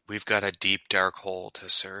 We've got a deep dark hole to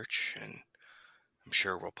search, and I'm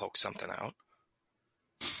sure we'll poke something out.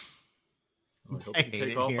 Well, I hope I you hate take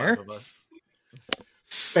it all here. 5 of us.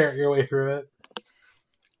 Ferret your way through it.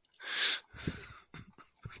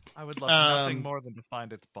 I would love nothing more than to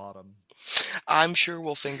find its bottom. I'm sure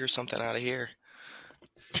we'll figure something out of here.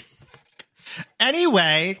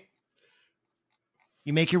 Anyway,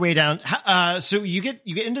 you make your way down. So you get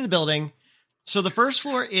into the building. So the first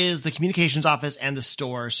floor is the communications office and the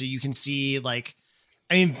store. So you can see like,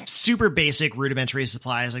 I mean, super basic rudimentary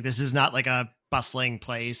supplies. Like this is not like a bustling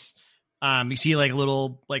place. You see like a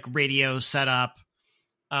little like radio set up.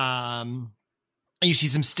 And you see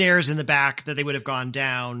some stairs in the back that they would have gone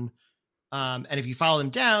down. And if you follow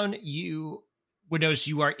them down, you would notice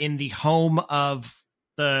you are in the home of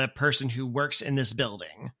the person who works in this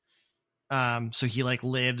building. So he like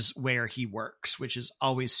lives where he works, which is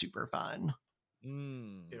always super fun.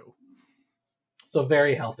 Ew. So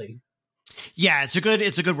very healthy. Yeah, it's a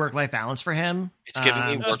good work-life balance for him. It's giving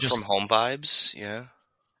me work from home vibes. Yeah.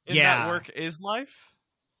 That work is life?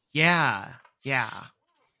 Yeah.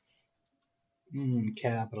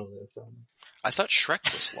 Capitalism. I thought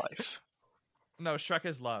Shrek was life. No, Shrek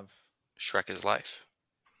is love. Shrek is life.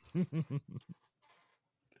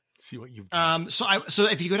 See what you've done. So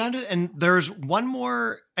if you go down to, and there's one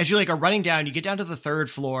more, as you are running down, you get down to the third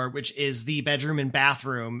floor, which is the bedroom and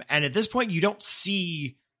bathroom. And at this point, you don't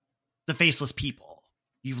see the faceless people.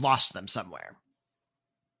 You've lost them somewhere.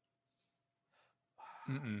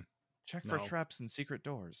 Check for traps and secret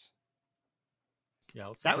doors.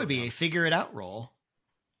 Yeah, that would be a figure it out roll.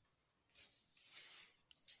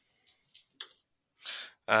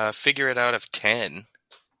 Figure it out of 10.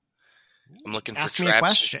 I'm looking for Ask traps. Me a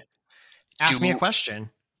question. Ask me a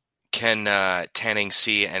question. Can Tanning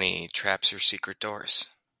see any traps or secret doors?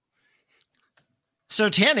 So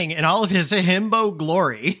Tanning, in all of his himbo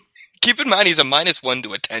glory... Keep in mind, he's a -1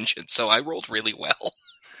 to attention, so I rolled really well.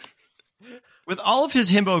 With all of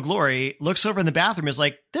his himbo glory, looks over in the bathroom, is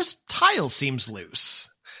like, this tile seems loose.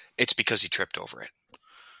 It's because he tripped over it.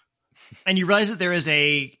 And you realize that there is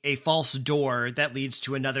a false door that leads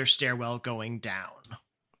to another stairwell going down.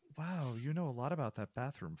 Wow, you know a lot about that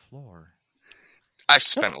bathroom floor. I've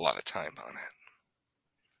spent a lot of time on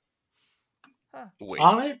it.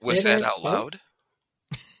 Wait, was that out loud?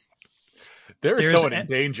 There's someone in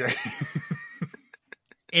danger.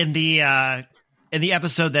 In the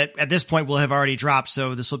episode that at this point will have already dropped,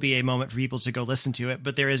 so this will be a moment for people to go listen to it.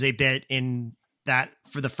 But there is a bit in that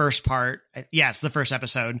for the first part. Yes, the first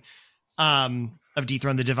episode of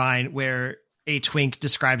Dethrone the Divine, where a twink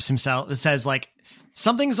describes himself. It says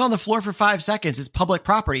something's on the floor for 5 seconds. It's public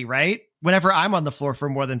property, right? Whenever I'm on the floor for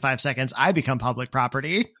more than 5 seconds, I become public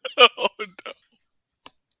property. Oh no.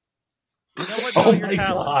 You know what, oh my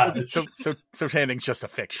God. So Tanning's just a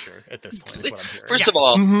fixture at this point, is what I'm hearing. First of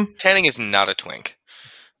all, Tanning is not a twink.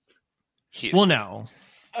 He is no.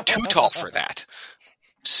 too tall for that.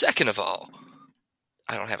 Second of all,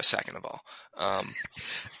 I don't have a second of all.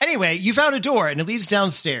 Anyway, you found a door and it leads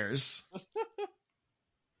downstairs.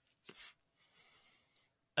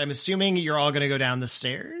 I'm assuming you're all going to go down the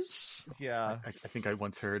stairs. Yeah. I think I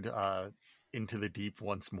once heard Into the Deep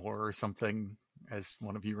once more or something as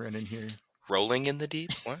one of you ran in here. Rolling in the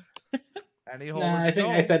deep? What? I think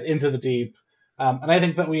I said Into the Deep. And I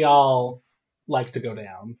think that we all like to go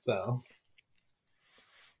down, so.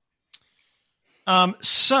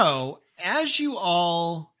 So, as you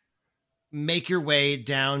all make your way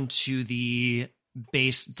down to the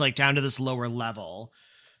base, it's down to this lower level,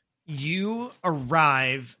 you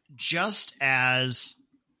arrive just as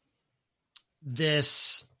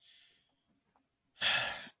this...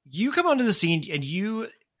 You come onto the scene and you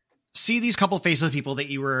see these couple faceless people that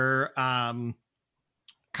you were kind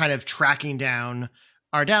of tracking down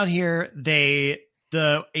are down here. A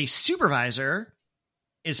supervisor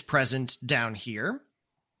is present down here.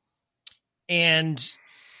 And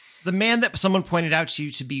the man that someone pointed out to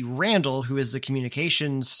you to be Randall, who is the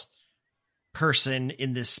communications person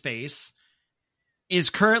in this space, is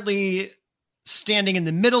currently standing in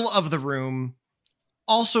the middle of the room,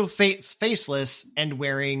 also faceless and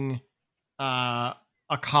wearing a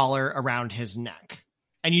collar around his neck.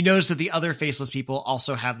 And you notice that the other faceless people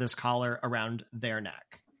also have this collar around their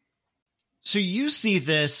neck. So you see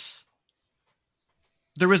this.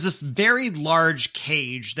 There was this very large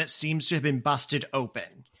cage that seems to have been busted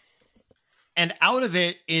open. And out of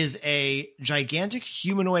it is a gigantic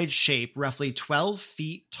humanoid shape, roughly 12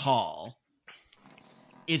 feet tall.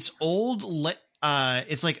 It's old.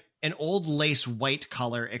 It's like an old lace white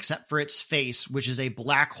color, except for its face, which is a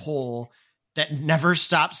black hole that never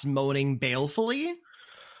stops moaning balefully.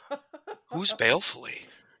 Who's balefully?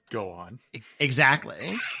 Go on. Exactly.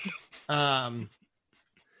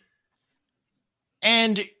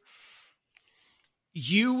 And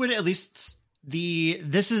you would at least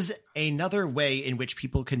this is another way in which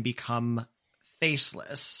people can become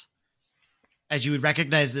faceless, as you would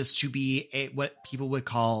recognize this to be what people would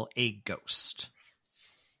call a ghost.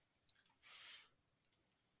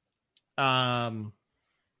 And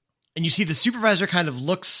you see the supervisor kind of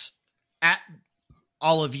looks at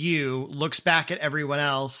all of you, looks back at everyone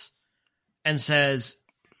else, and says,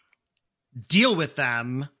 "Deal with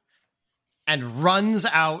them," and runs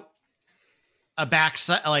out a back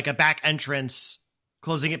entrance,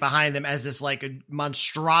 closing it behind them as this a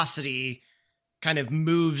monstrosity kind of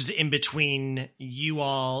moves in between you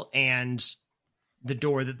all and the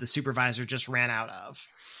door that the supervisor just ran out of.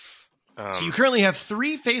 So you currently have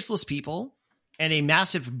 3 faceless people and a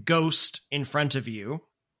massive ghost in front of you.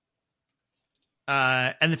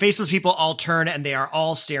 And the faceless people all turn and they are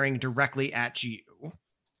all staring directly at you.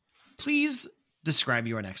 Please describe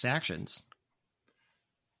your next actions.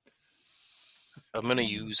 I'm going to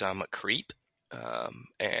use I'm a creep.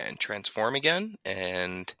 and transform again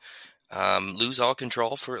and lose all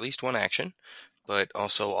control for at least one action, but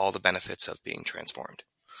also all the benefits of being transformed.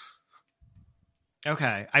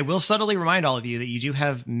 Okay. I will subtly remind all of you that you do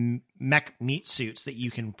have mech meat suits that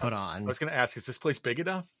you can put on. I was going to ask, is this place big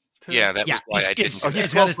enough? Yeah, that was why I didn't.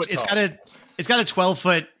 It's got a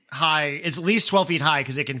 12-foot high. It's at least 12 feet high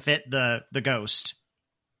because it can fit the ghost.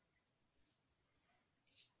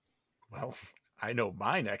 Well, I know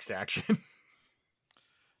my next action.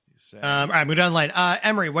 All right, move down the line.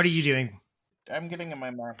 Emery, what are you doing? I'm getting in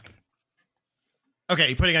my mech. Okay,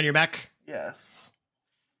 you putting on your mech? Yes.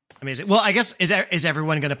 Amazing. Well, I guess is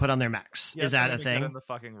everyone going to put on their mechs? Yes, is that a thing? Get in the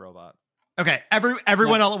fucking robot. Okay,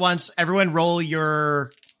 everyone all at once. Everyone, roll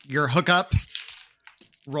your hookup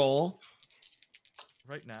roll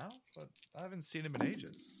right now. But I haven't seen him in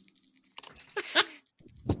ages.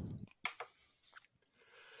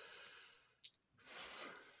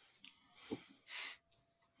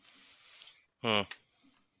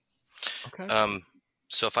 Okay.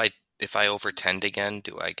 So if I overtend again,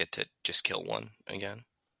 do I get to just kill one again?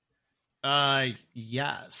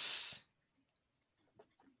 Yes.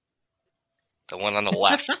 The one on the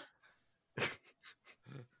left.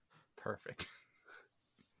 Perfect.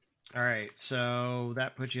 All right, so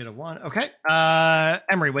that puts you at a 1. Okay.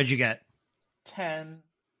 Emery, what'd you get? 10.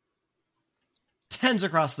 10s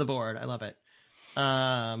across the board. I love it.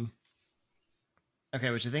 Okay,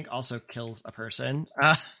 which I think also kills a person.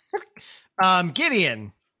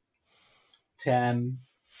 Gideon. 10.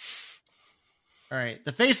 All right,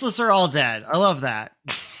 the faceless are all dead. I love that.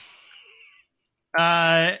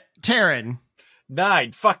 Taryn.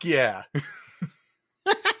 9. Fuck yeah.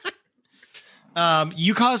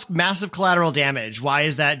 You caused massive collateral damage. Why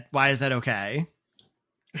is that okay?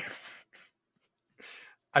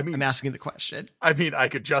 I mean, I'm asking the question. I mean, I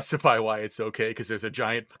could justify why it's okay because there's a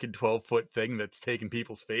giant fucking 12-foot thing that's taking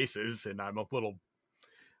people's faces, and I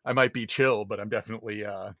might be chill, but I'm definitely,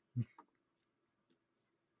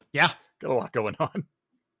 yeah, got a lot going on.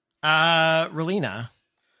 Relina.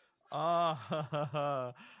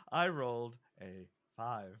 I rolled a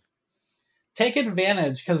 5. Take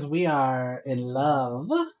advantage because we are in love.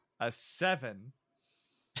 A 7.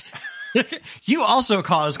 You also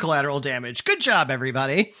caused collateral damage. Good job,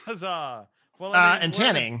 everybody. Huzzah! Well, and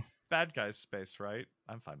Tanning. Bad guy's space, right?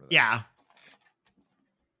 I'm fine with it. Yeah.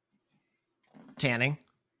 Tanning.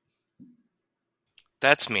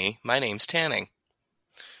 That's me. My name's Tanning.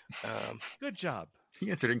 Good job.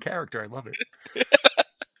 He answered in character. I love it.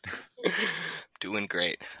 Doing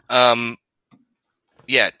great.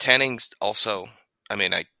 Yeah, Tanning's also. I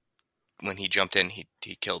mean, when he jumped in, he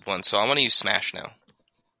killed one. So I want to use Smash now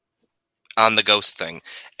on the ghost thing,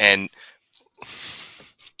 and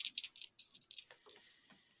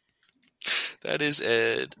that is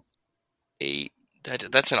an 8.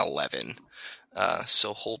 That's an 11.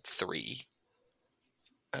 So hold 3.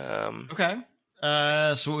 Okay.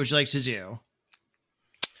 So what would you like to do?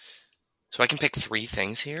 So I can pick 3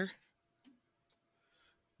 things here?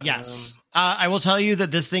 Yes. I will tell you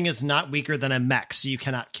that this thing is not weaker than a mech, so you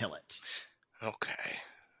cannot kill it. Okay.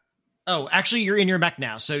 Oh, actually, you're in your mech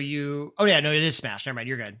now, so you... Oh, yeah, no, it is smashed. Never mind,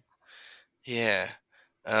 you're good. Yeah.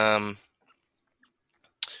 So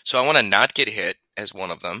I want to not get hit as one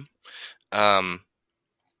of them. I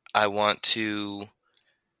want to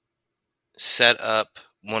set up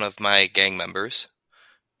one of my gang members.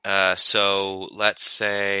 So let's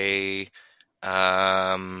say...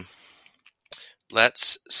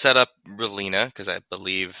 let's set up Relina, because I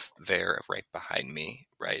believe they're right behind me,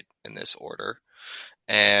 right, in this order.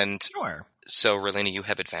 And sure. So, Relina, you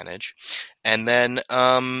have advantage. And then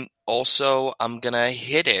also, I'm going to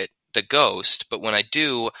hit it, the ghost, but when I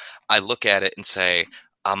do, I look at it and say,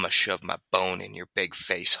 I'm going to shove my bone in your big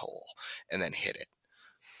face hole, and then hit it.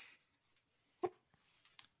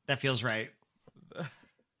 That feels right.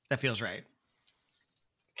 That feels right.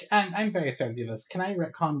 I'm very sorry to do this. Can I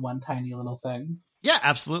retcon one tiny little thing? Yeah,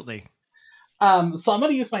 absolutely. So I'm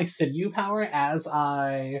going to use my sinew power as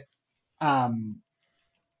I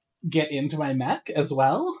get into my mech as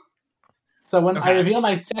well. So when I reveal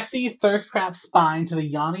my sexy thirst trap spine to the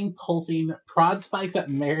yawning, pulsing prod spike that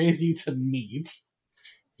marries you to meat,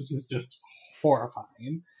 which is just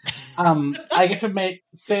horrifying, I get to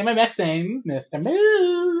say my mech's name, Mr.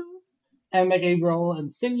 Moose, and make a roll in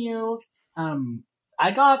sinew.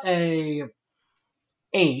 I got a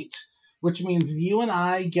 8, which means you and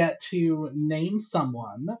I get to name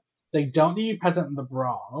someone. They don't need to be present in the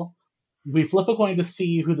brawl. We flip a coin to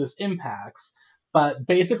see who this impacts, but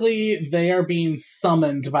basically they are being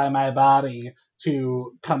summoned by my body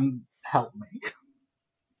to come help me.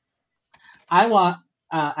 I want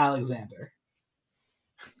Alexander.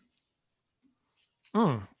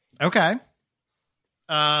 Okay.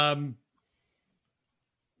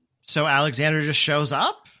 So Alexander just shows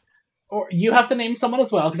up? Or you have to name someone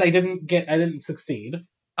as well, because I didn't succeed.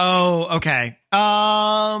 Oh, okay.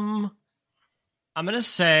 I'm gonna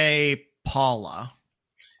say Paula.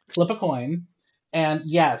 Flip a coin. And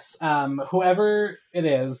yes, whoever it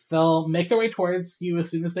is, they'll make their way towards you as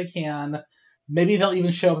soon as they can. Maybe they'll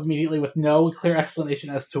even show up immediately with no clear explanation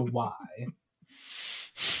as to why.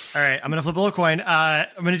 All right, I'm gonna flip a coin. I'm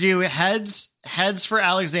gonna do heads for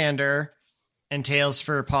Alexander, and tails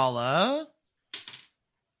for Paula.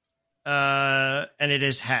 And it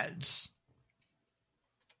is heads.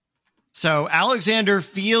 So Alexander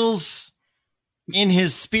feels in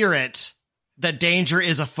his spirit that danger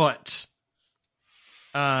is afoot.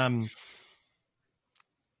 And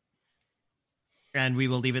we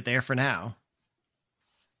will leave it there for now.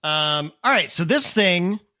 All right, so this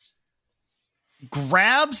thing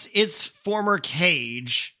grabs its former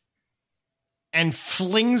cage and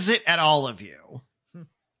flings it at all of you.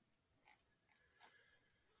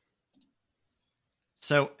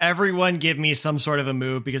 So everyone give me some sort of a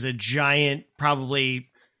move, because a giant, probably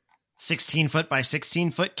 16 foot by 16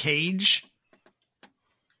 foot cage.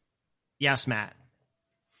 Yes, Matt.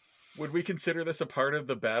 Would we consider this a part of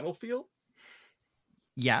the battlefield?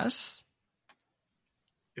 Yes.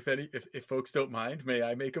 If folks don't mind, may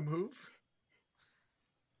I make a move?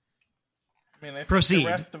 I mean, I think Proceed. the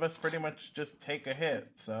rest of us pretty much just take a hit,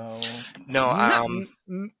 so... No,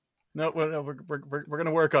 we're going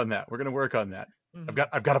to work on that. We're going to work on that. Mm-hmm.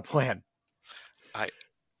 I've got a plan.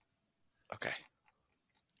 Okay.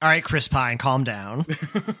 All right, Chris Pine, calm down.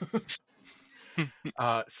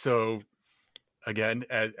 So again,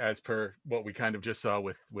 as per what we kind of just saw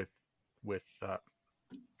with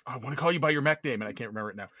I want to call you by your mech name and I can't remember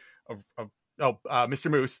it now.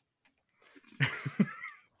 Mr. Moose.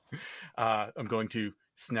 I'm going to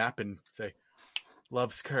snap and say,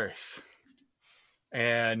 "Love's curse."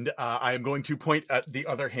 And I am going to point at the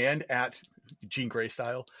other hand, at Jean Grey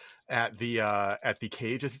style, at the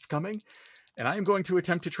cage as it's coming, and I am going to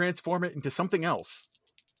attempt to transform it into something else.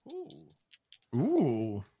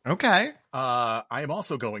 Ooh. Okay. I am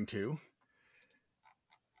also going to,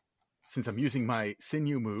 since I'm using my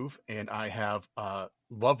sinew move and I have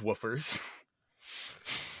love woofers,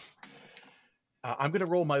 I'm going to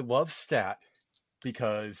roll my love stat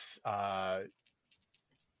because my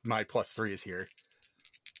 +3 is here.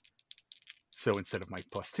 So instead of my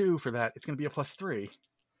 +2 for that, it's going to be a +3.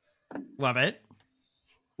 Love it.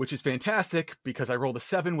 Which is fantastic because I rolled a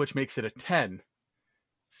 7, which makes it a 10.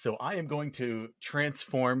 So I am going to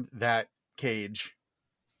transform that cage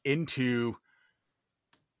into...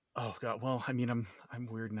 Oh god, well, I mean, I'm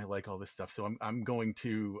weird and I like all this stuff, so I'm going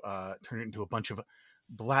to turn it into a bunch of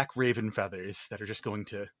black raven feathers that are just going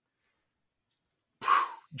to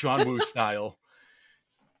John Woo style,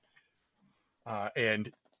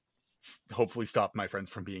 and hopefully stop my friends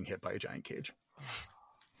from being hit by a giant cage.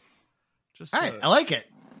 Just all right, I like it.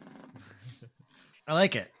 I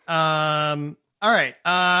like it. All right,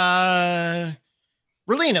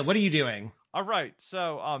 Relina, what are you doing? All right,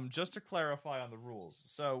 so just to clarify on the rules.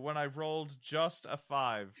 So when I rolled just a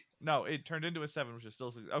 5, no, it turned into a 7, which is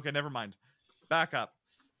still 6. Okay, never mind. Back up.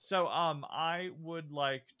 So I would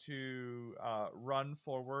like to run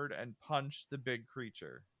forward and punch the big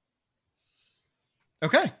creature.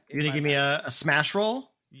 Okay, you're gonna give me a smash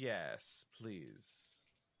roll? Yes, please.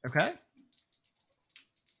 Okay.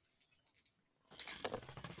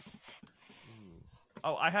 Ooh.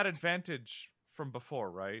 Oh, I had advantage from before,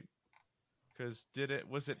 right? Because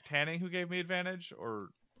was it Tanning who gave me advantage, or?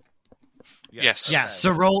 Yes. Okay. Yeah. So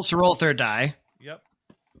roll third die. Yep.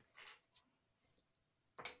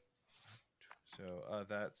 So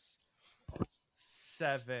that's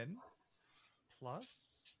 7 plus.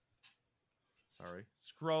 Sorry,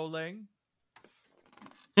 scrolling.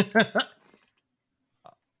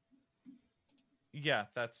 Yeah,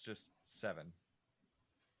 that's just 7.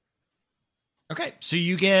 Okay, so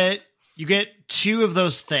you get 2 of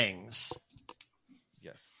those things.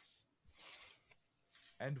 Yes.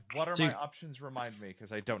 And what are my options? Remind me,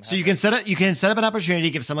 because I don't have. So you can set up an opportunity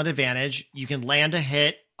to give someone advantage. You can land a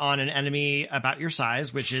hit on an enemy about your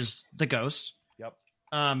size, which is the ghost. Yep.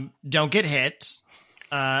 Don't get hit,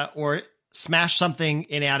 or smash something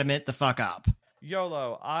inanimate the fuck up.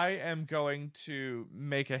 YOLO, I am going to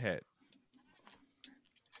make a hit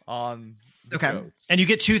on the ghost. And you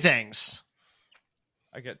get 2 things.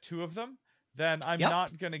 I get 2 of them. Then I'm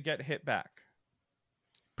not going to get hit back.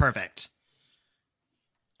 Perfect.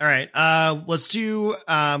 All right. We'll do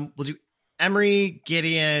Emery,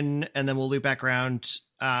 Gideon, and then we'll loop back around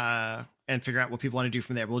and figure out what people want to do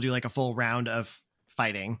from there. We'll do like a full round of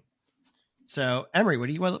fighting. So, Emery,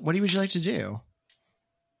 what would you like to do?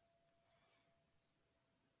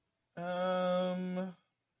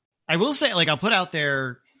 I will say, like, I'll put out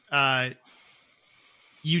there,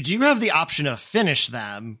 you do have the option of finish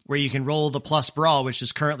them, where you can roll the plus brawl, which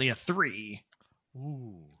is currently a 3.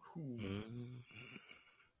 Ooh.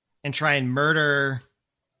 And try and murder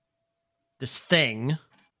this thing.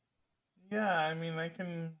 Yeah, I mean, I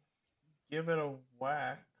can give it a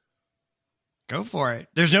whack. Go for it.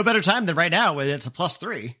 There's no better time than right now when it's a plus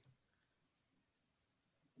 3.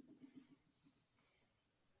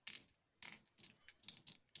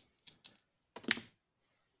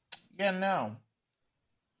 Yeah, no.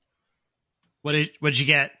 What'd you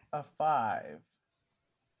get? A 5.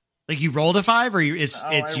 Like you rolled a 5, or you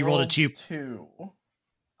rolled a 2? 2.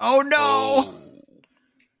 Oh no! Oh.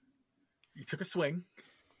 You took a swing.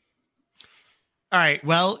 All right.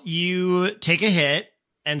 Well, you take a hit,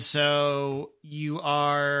 and so you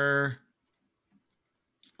are.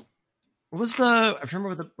 I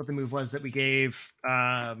remember what the move was that we gave.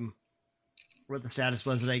 What the status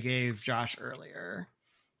was that I gave Josh earlier.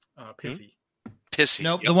 Pissy. Pissy.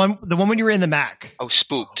 Nope. Yep. The one when you were in the Mac. Oh,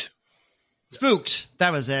 spooked. Spooked.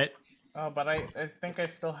 That was it. Oh, but I think I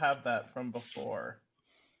still have that from before.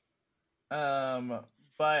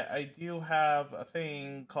 But I do have a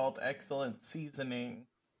thing called Excellent Seasoning,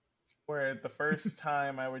 where the first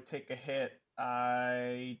time I would take a hit,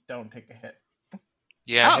 I don't take a hit.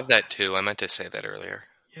 Yeah, I have that too. I meant to say that earlier.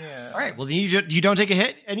 Yeah. All right. Well, then you don't take a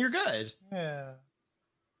hit, and you're good. Yeah.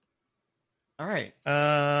 All right.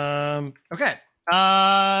 Okay.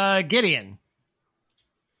 Gideon.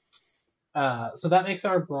 So that makes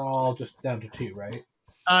our brawl just down to 2, right?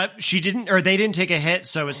 They didn't take a hit,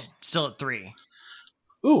 so it's still at 3.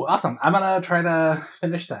 Ooh, awesome. I'm gonna try to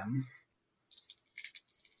finish them.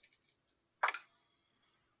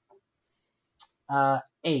 Uh,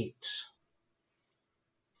 8.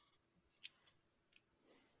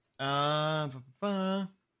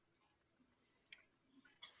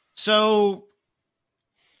 So,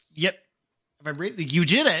 yep. You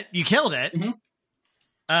did it. You killed it. Mm-hmm.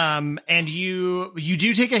 And you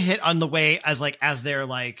do take a hit on the way as they're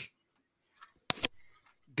like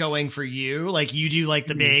going for you. Like you do like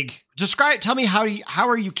the big tell me how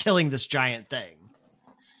are you killing this giant thing?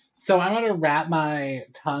 So I'm gonna wrap my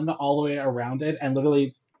tongue all the way around it and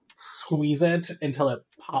literally squeeze it until it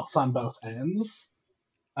pops on both ends.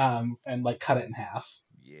 And like cut it in half.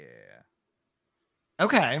 Yeah.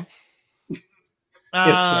 Okay.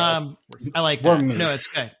 I like that. No, it's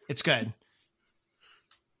good. It's good.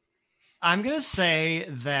 I'm going to say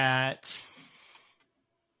that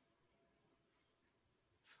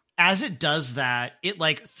as it does that, it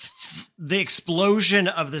like the explosion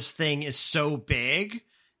of this thing is so big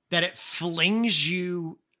that it flings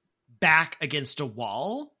you back against a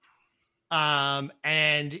wall.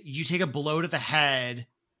 And you take a blow to the head,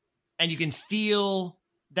 and you can feel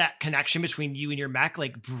that connection between you and your mech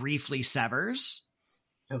like briefly severs.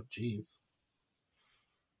 Oh, jeez.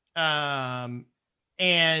 And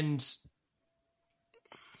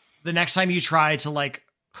the next time you try to like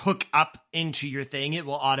hook up into your thing, it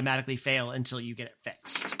will automatically fail until you get it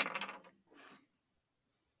fixed.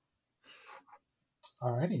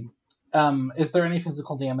 Alrighty. Is there any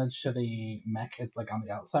physical damage to the mech? It's like on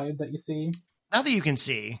the outside that you see? Not that you can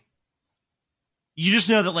see. You just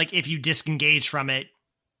know that like if you disengage from it,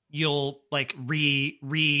 you'll like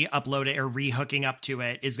re-upload it or re-hooking up to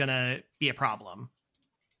it is gonna be a problem.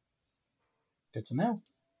 Good to know.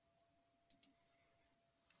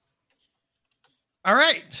 All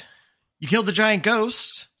right. You killed the giant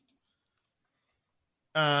ghost.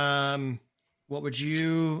 What would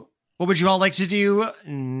you all like to do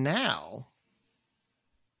now?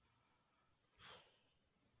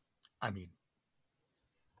 I mean,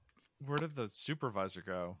 where did the supervisor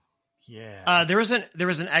go? Yeah. There was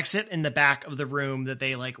an exit in the back of the room that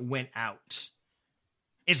they like went out.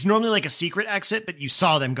 It's normally like a secret exit, but you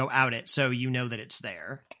saw them go out it, so you know that it's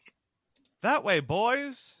there. That way,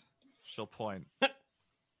 boys. She'll point.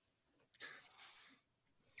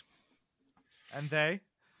 And they?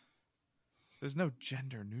 There's no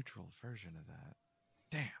gender neutral version of that.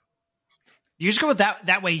 Damn. You just go with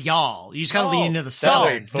that way, y'all. You just gotta lean into the that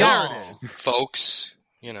way, side. folks. Y'all. Folks,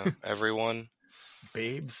 everyone.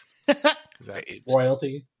 Babes. Babes.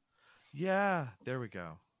 Royalty. Yeah, there we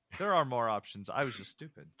go. There are more options. I was just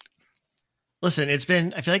stupid. Listen, I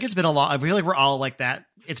feel like we're all like that.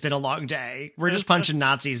 It's been a long day. We're just punching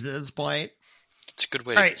Nazis at this point. It's a good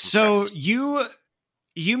way All to right, so you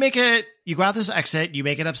make it, you go out this exit, you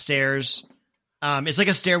make it upstairs. It's like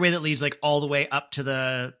a stairway that leads like all the way up to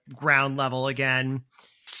the ground level again.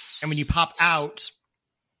 And when you pop out,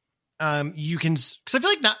 you can, because I feel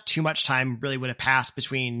like not too much time really would have passed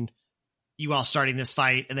between you all starting this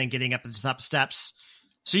fight and then getting up the top steps.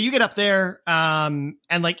 So you get up there, and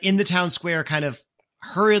like in the town square, kind of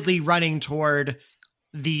hurriedly running toward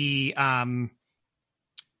the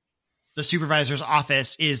supervisor's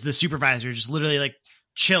office is the supervisor, just literally like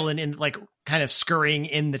chilling in, like kind of scurrying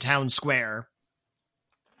in the town square.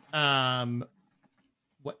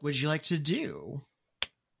 What would you like to do?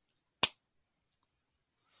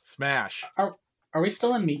 Smash. Are we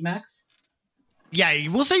still in Meatpunks? Yeah,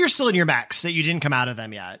 we'll say you're still in your mechs, that you didn't come out of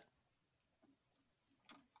them yet.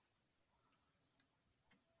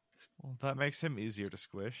 Well, that makes him easier to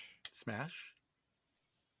squish. Smash.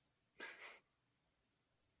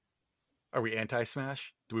 Are we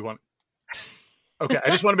anti-smash? Do we want... Okay, I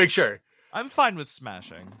just want to make sure. I'm fine with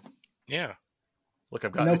smashing. Yeah. Look,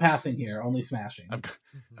 I've No gotten passing here, only smashing.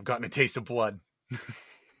 I've gotten a taste of blood.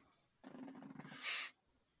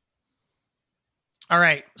 All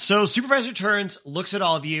right. So supervisor turns, looks at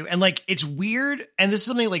all of you, and like, it's weird. And this is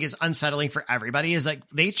something like is unsettling for everybody, is like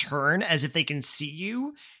they turn as if they can see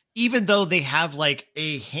you, even though they have like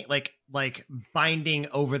a like binding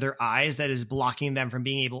over their eyes that is blocking them from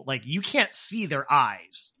being able, like you can't see their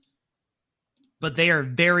eyes, but they are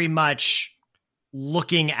very much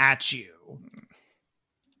looking at you.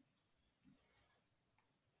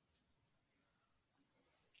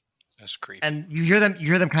 That's creepy. And you hear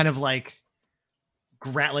them kind of like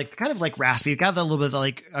kind of like raspy, got a little bit of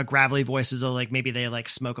like a gravelly voices of like maybe they like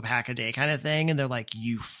smoke a pack a day kind of thing, and they're like,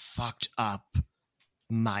 "You fucked up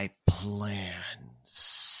my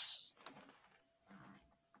plans."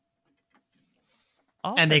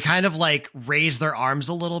 And they kind of like raise their arms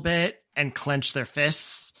a little bit and clench their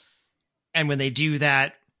fists. And when they do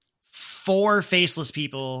that, 4 faceless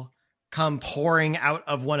people come pouring out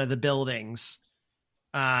of one of the buildings,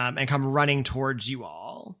 and come running towards you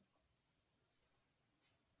all.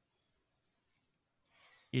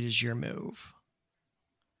 It is your move.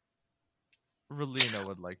 Relina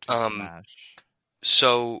would like to smash.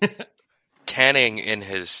 So, Tanning in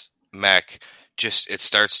his mech, it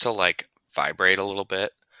starts to like vibrate a little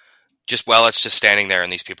bit. Just while it's just standing there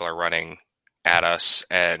and these people are running at us,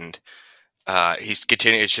 and he's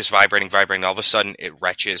continuing, it's just vibrating. All of a sudden it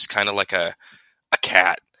retches, kind of like a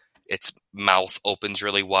cat. Its mouth opens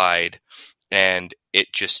really wide, and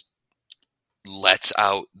it just lets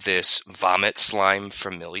out this vomit slime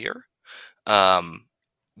familiar,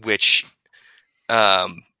 which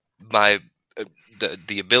the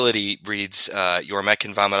ability reads, your mech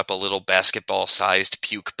can vomit up a little basketball-sized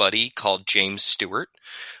puke buddy called James Stewart.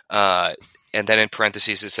 And then in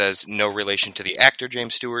parentheses it says, no relation to the actor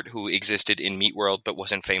James Stewart, who existed in Meat World but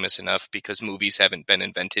wasn't famous enough because movies haven't been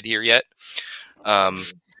invented here yet. So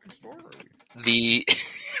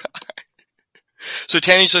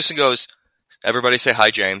Tanny just listens and goes, everybody say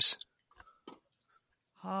hi, James.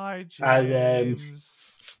 Hi, James. Hi,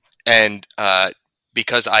 James. And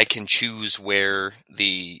because I can choose where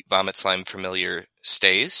the vomit slime familiar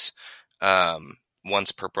stays,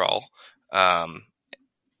 once per brawl,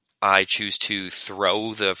 I choose to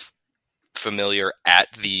throw the familiar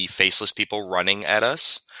at the faceless people running at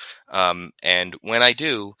us. And when I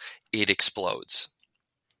do, it explodes,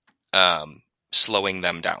 slowing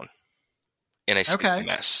them down in a sleepy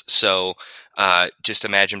mess. So just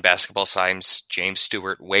imagine basketball signs, James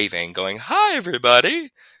Stewart waving, going, hi,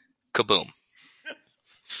 everybody. Kaboom.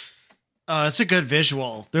 It's a good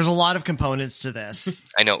visual. There's a lot of components to this.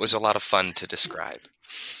 I know, it was a lot of fun to describe.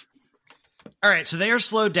 All right, so they are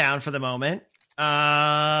slowed down for the moment.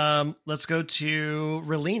 Let's go to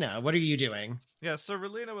Relina. What are you doing? Yeah, so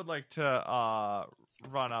Relina would like to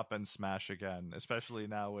run up and smash again, especially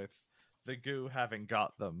now with the goo having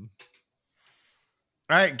got them.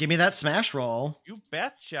 All right, give me that smash roll. You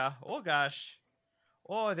betcha. Oh, gosh.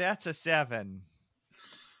 Oh, that's a 7.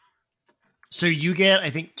 So you get, I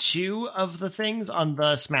think, 2 of the things on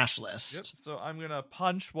the smash list. Yep, so I'm going to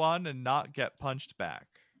punch one and not get punched back.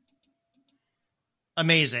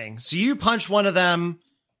 Amazing. So you punch one of them,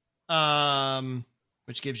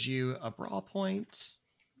 which gives you a brawl point.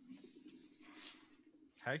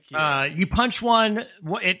 Heck yeah. You punch one,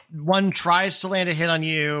 one tries to land a hit on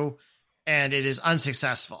you, and it is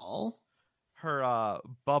unsuccessful. Her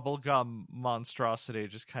bubblegum monstrosity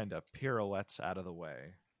just kind of pirouettes out of the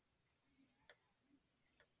way.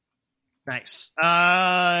 Nice.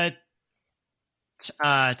 Taryn,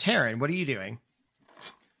 what are you doing?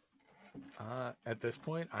 At this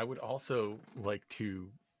point, I would also like to,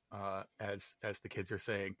 as the kids are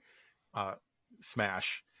saying,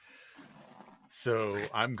 smash. So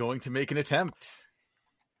I'm going to make an attempt.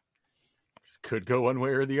 This could go one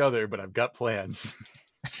way or the other, but I've got plans.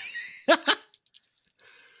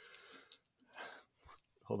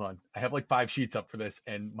 hold on. I have like 5 sheets up for this,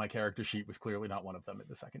 and my character sheet was clearly not one of them in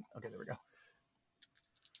the second. Okay, there we go.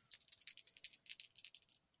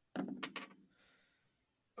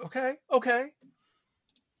 Okay.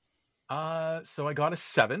 So I got a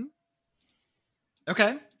 7.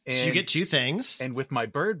 Okay. So you get 2 things. And with my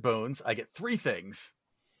bird bones, I get 3 things.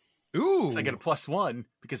 Ooh. So I get a +1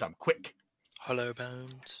 because I'm quick. Hollow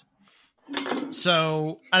bones.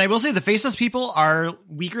 So, and I will say the faceless people are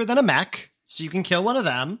weaker than a mech, so you can kill one of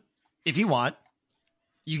them if you want.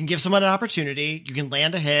 You can give someone an opportunity. You can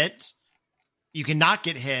land a hit. You can not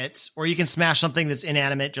get hit, or you can smash something that's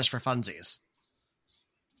inanimate just for funsies.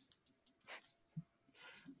 I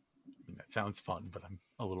mean, that sounds fun, but I'm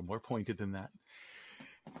a little more pointed than that.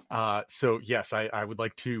 So yes, I would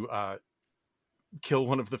like to kill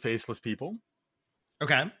one of the faceless people.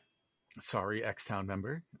 Okay. Sorry, X-Town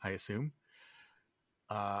member, I assume.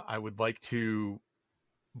 I would like to,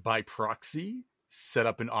 by proxy, set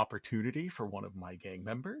up an opportunity for one of my gang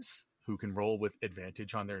members who can roll with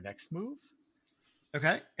advantage on their next move.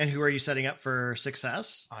 Okay. And who are you setting up for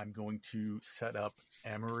success? I'm going to set up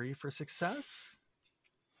Emery for success.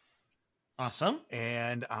 Awesome.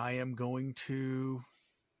 And I am going to...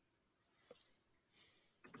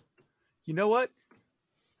 You know what?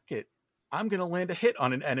 I'm going to land a hit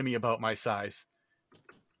on an enemy about my size.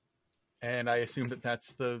 And I assume that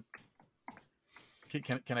that's the...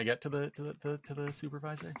 Can I get to the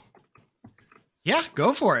supervisor? Yeah,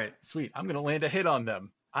 go for it. Sweet. I'm going to land a hit on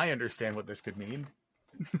them. I understand what this could mean.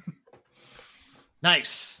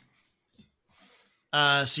 Nice.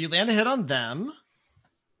 So you land a hit on them,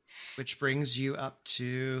 which brings you up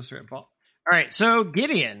to... All right, so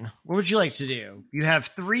Gideon, what would you like to do? You have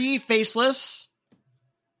 3 faceless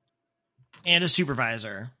and a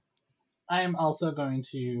supervisor. I am also going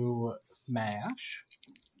to smash.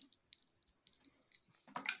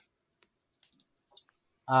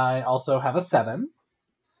 I also have a 7.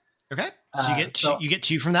 Okay, so you get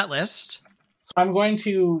 2 from that list. So I'm going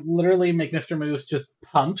to literally make Mr. Moose just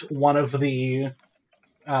punt one of the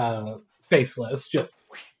faceless just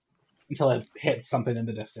until it hits something in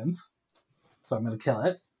the distance. So I'm going to kill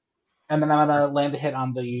it. And then I'm going to land a hit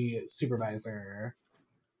on the supervisor.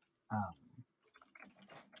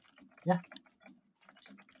 Yeah.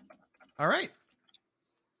 All right.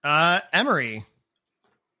 Emery.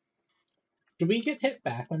 Do we get hit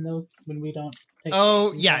back when we don't take...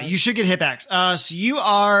 Oh, yeah, you should get hit back. So you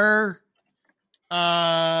are... you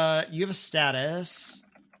have a status.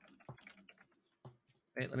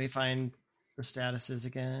 Wait, let me find the statuses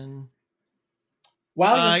again.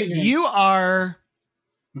 While you are...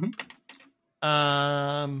 Mm-hmm.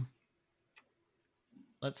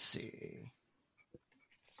 Let's see.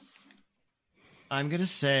 I'm going to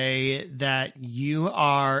say that you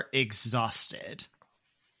are exhausted.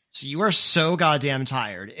 So you are so goddamn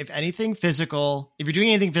tired. If you're doing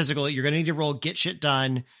anything physical, you're going to need to roll get shit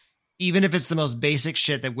done, even if it's the most basic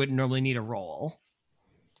shit that wouldn't normally need a roll.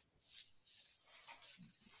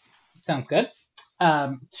 Sounds good.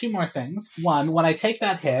 2 more things. 1, when I take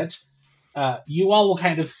that hit, you all will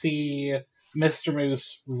kind of see Mr.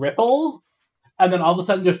 Moose ripple, and then all of a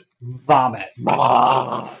sudden just vomit.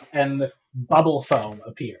 And bubble foam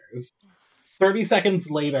appears. 30 seconds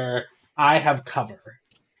later, I have cover.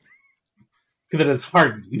 Because it is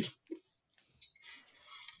hardened.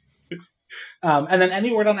 And then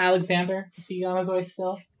any word on Alexander? Is he on his way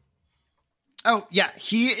still? Oh, yeah.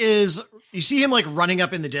 He is... You see him, like, running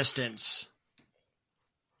up in the distance.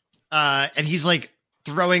 And he's, like,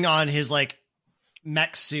 throwing on his, like,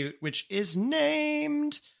 mech suit, which is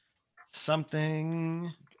named...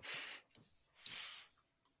 something...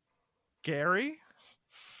 Gary?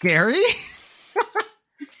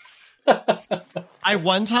 I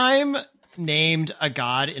one time named a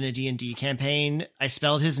god in a D&D campaign. I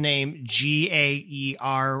spelled his name Gaerye.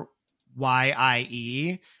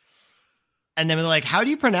 And then we're like, how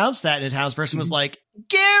do you pronounce that? And a townsperson was like,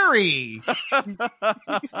 Gary! And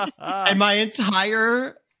my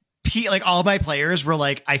entire... all my players were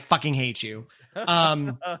like, I fucking hate you.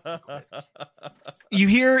 You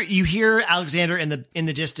hear Alexander in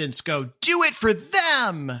the distance go, do it for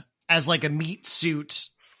them, as like a meat suit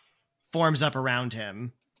forms up around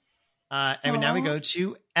him. And now we go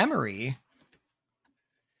to Emery.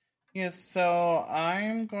 Yes, so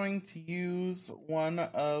I'm going to use one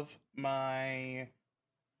of my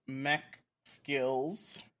mech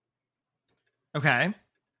skills. Okay.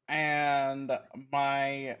 And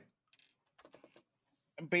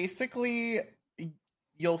basically,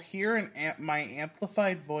 you'll hear my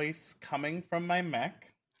amplified voice coming from my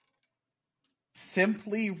mech,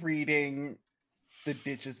 simply reading the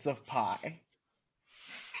digits of pi.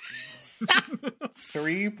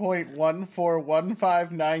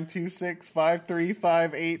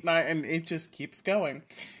 3.14159265358 and it just keeps going.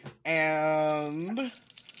 And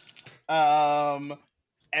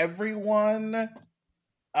everyone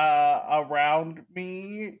around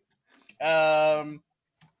me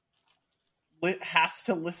has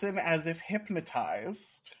to listen as if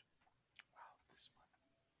hypnotized.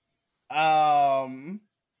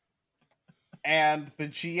 And the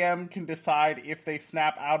GM can decide if they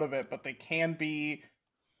snap out of it, but they can be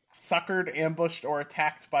suckered, ambushed, or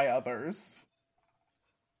attacked by others.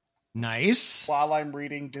 Nice. While I'm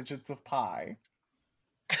reading Digits of Pi.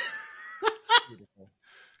 Beautiful.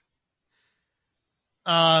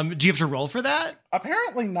 Do you have to roll for that?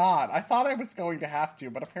 Apparently not. I thought I was going to have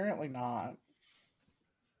to, but apparently not.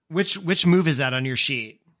 Which move is that on your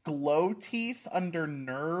sheet? Glow Teeth under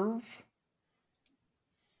Nerve.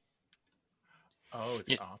 Oh, it's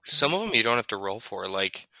Yeah, optional. some of them you don't have to roll for.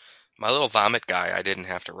 Like my little vomit guy, I didn't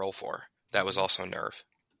have to roll for. That was also nerve.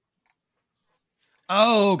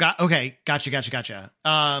 Oh, okay. Gotcha.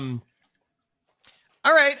 All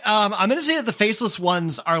right. I'm going to say that the faceless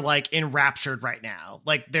ones are like enraptured right now.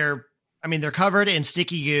 Like they're covered in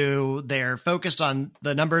sticky goo. They're focused on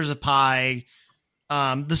the numbers of pi.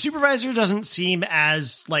 The supervisor doesn't seem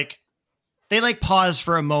as like, they like pause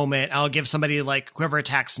for a moment. I'll give somebody like whoever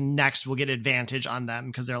attacks next will get advantage on them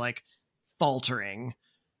because they're like faltering.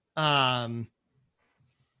 So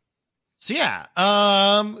yeah.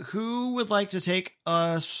 Who would like to take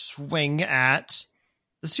a swing at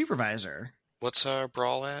the supervisor? What's our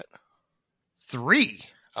brawl at? 3.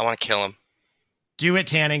 I want to kill him. Do it,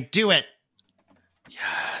 Tanning. Do it.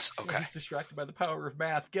 Yes. Okay. He's distracted by the power of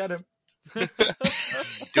math. Get him.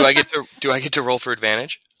 Do I get to roll for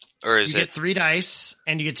advantage, or is you it get 3 dice,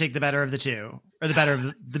 and you get to take the better of the 2, or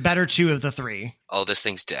the better 2 of the 3? Oh, this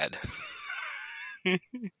thing's dead.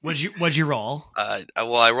 What'd you roll?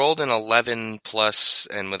 Well, I rolled an 11 plus,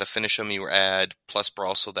 and with a finish 'em you add plus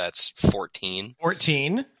brawl, so that's 14.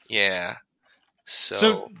 14. Yeah.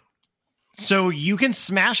 So you can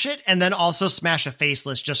smash it, and then also smash a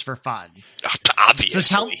faceless just for fun. Obviously.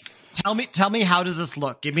 So tell me how does this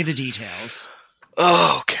look? Give me the details.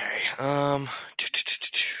 Okay.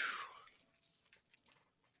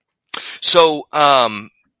 So,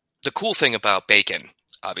 the cool thing about bacon,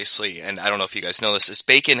 obviously, and I don't know if you guys know this, is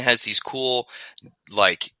bacon has these cool,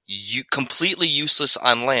 like, completely useless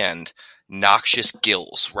on land, noxious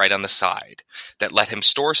gills right on the side that let him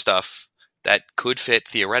store stuff that could fit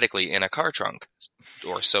theoretically in a car trunk,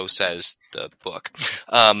 or so says the book.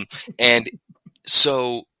 And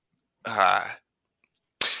so,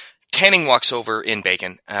 Tanning walks over in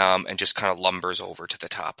bacon, and just kind of lumbers over to the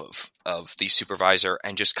top of the supervisor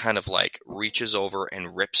and just kind of like reaches over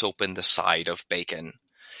and rips open the side of bacon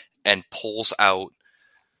and pulls out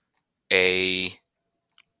a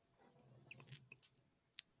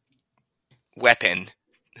weapon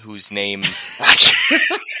whose name...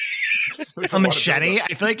 A machete?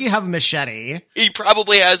 I feel like you have a machete. He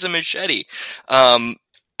probably has a machete.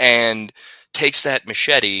 And takes that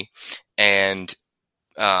machete and,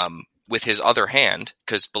 with his other hand,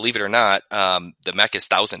 because believe it or not, the mech is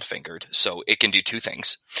 1,000-fingered, so it can do 2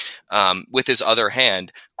 things. With his other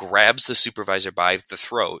hand, grabs the supervisor by the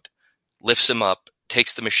throat, lifts him up,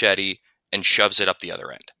 takes the machete, and shoves it up the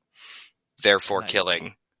other end. Therefore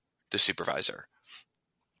killing the supervisor.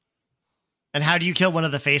 And how do you kill one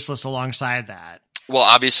of the faceless alongside that? Well,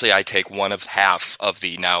 obviously I take one of half of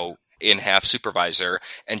the now in half supervisor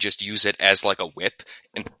and just use it as like a whip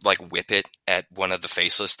and like whip it at one of the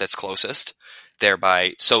faceless that's closest.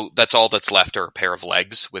 Thereby, so that's all that's left are a pair of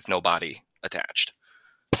legs with no body attached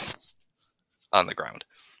on the ground.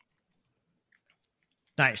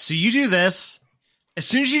 Nice. So you do this. As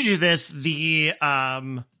soon as you do this, the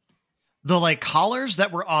like collars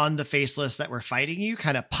that were on the faceless that were fighting you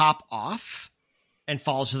kind of pop off and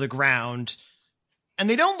fall to the ground. And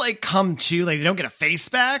they don't like come to, like they don't get a face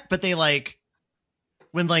back, but they like,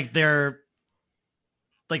 when like they're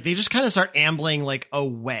like, they just kind of start ambling like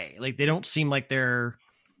away. Like they don't seem like they're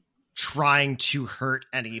trying to hurt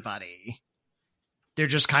anybody. They're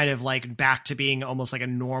just kind of like back to being almost like a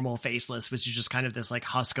normal faceless, which is just kind of this like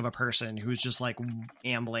husk of a person who's just like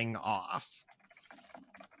ambling off.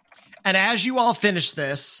 And as you all finish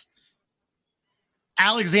this,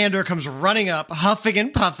 Alexander comes running up, huffing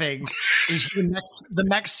and puffing. The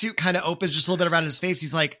mech suit kind of opens just a little bit around his face.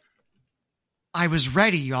 He's like, I was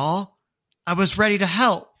ready, y'all. I was ready to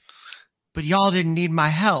help. But y'all didn't need my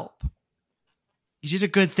help. You did a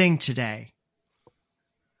good thing today.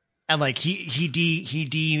 And like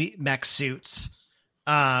he mech suits.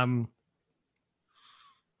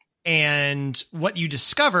 And what you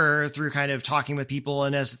discover through kind of talking with people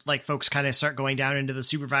and as like folks kind of start going down into the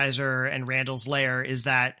supervisor and Randall's lair is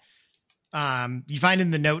that you find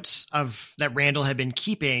in the notes of that Randall had been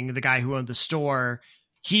keeping, the guy who owned the store,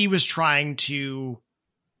 he was trying to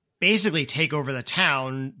basically take over the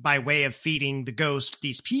town by way of feeding the ghost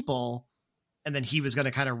these people. And then he was going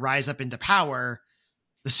to kind of rise up into power.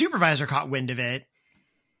 The supervisor caught wind of it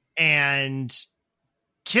and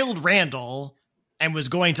killed Randall and was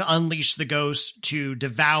going to unleash the ghost to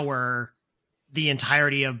devour the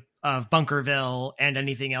entirety of Bunkerville and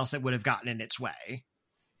anything else that would have gotten in its way.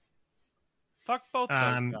 Fuck both those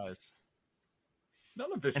guys.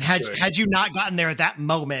 None of this. And is good. had you not gotten there at that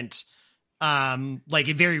moment,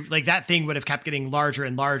 that thing would have kept getting larger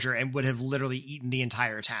and larger and would have literally eaten the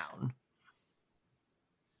entire town.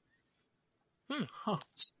 Huh.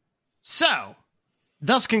 So,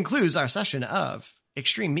 thus concludes our session of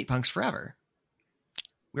Extreme Meatpunks Forever,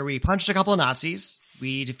 where we punched a couple of Nazis,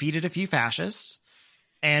 we defeated a few fascists,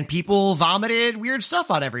 and people vomited weird stuff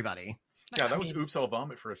on everybody. Yeah, that was oops, I'll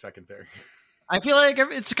vomit for a second there. I feel like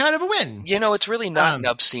it's kind of a win. You know, it's really not an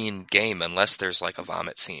obscene game unless there's like a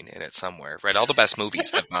vomit scene in it somewhere, right? All the best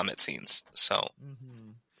movies have vomit scenes, so...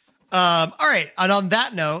 All right. And on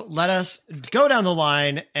that note, let us go down the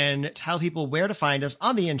line and tell people where to find us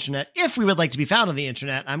on the internet if we would like to be found on the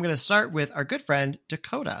internet. I'm going to start with our good friend,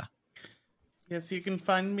 Dakota. Yes, you can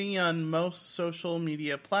find me on most social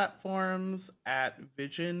media platforms at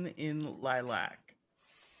Vision in Lilac.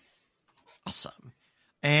 Awesome.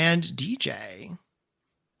 And DJ.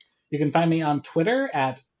 You can find me on Twitter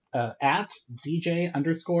at DJ_KQ.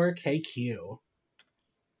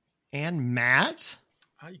 And Matt.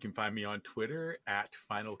 You can find me on Twitter at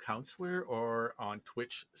Final Counselor or on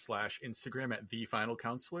Twitch/Instagram at The Final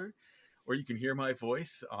Counselor. Or you can hear my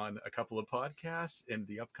voice on a couple of podcasts in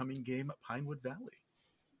the upcoming game Pinewood Valley.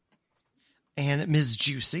 And Ms.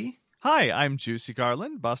 Juicy. Hi, I'm Juicy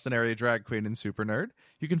Garland, Boston area drag queen and super nerd.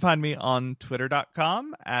 You can find me on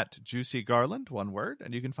twitter.com at juicygarland, one word,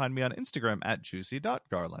 and you can find me on Instagram at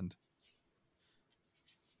juicy.garland.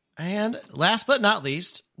 And last but not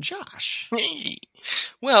least, Josh.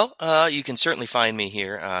 Well, you can certainly find me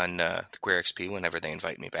here on the Queer XP whenever they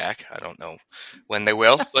invite me back. I don't know when they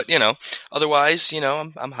will, but otherwise,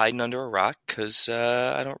 I'm hiding under a rock because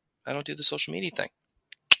I don't do the social media thing.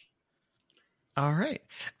 All right.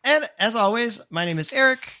 And as always, my name is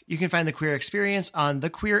Eric. You can find the Queer Experience on the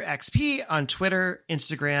Queer XP on Twitter,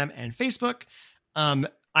 Instagram, and Facebook. I'm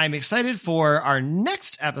excited for our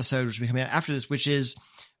next episode, which will be coming out after this, which is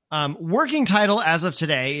working title as of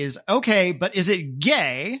today is Okay, but is it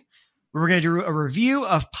gay? We're going to do a review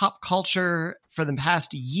of pop culture for the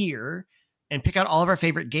past year and pick out all of our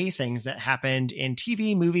favorite gay things that happened in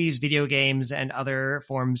TV, movies, video games, and other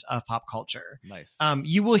forms of pop culture. Nice.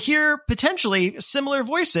 You will hear potentially similar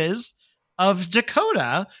voices of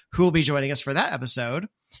Dakota, who will be joining us for that episode.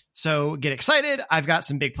 So get excited. I've got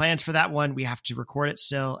some big plans for that one. We have to record it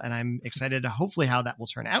still, and I'm excited to hopefully how that will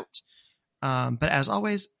turn out. But as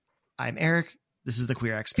always, I'm Eric. This is the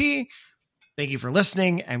Queer XP. Thank you for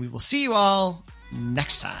listening, and we will see you all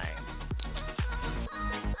next time.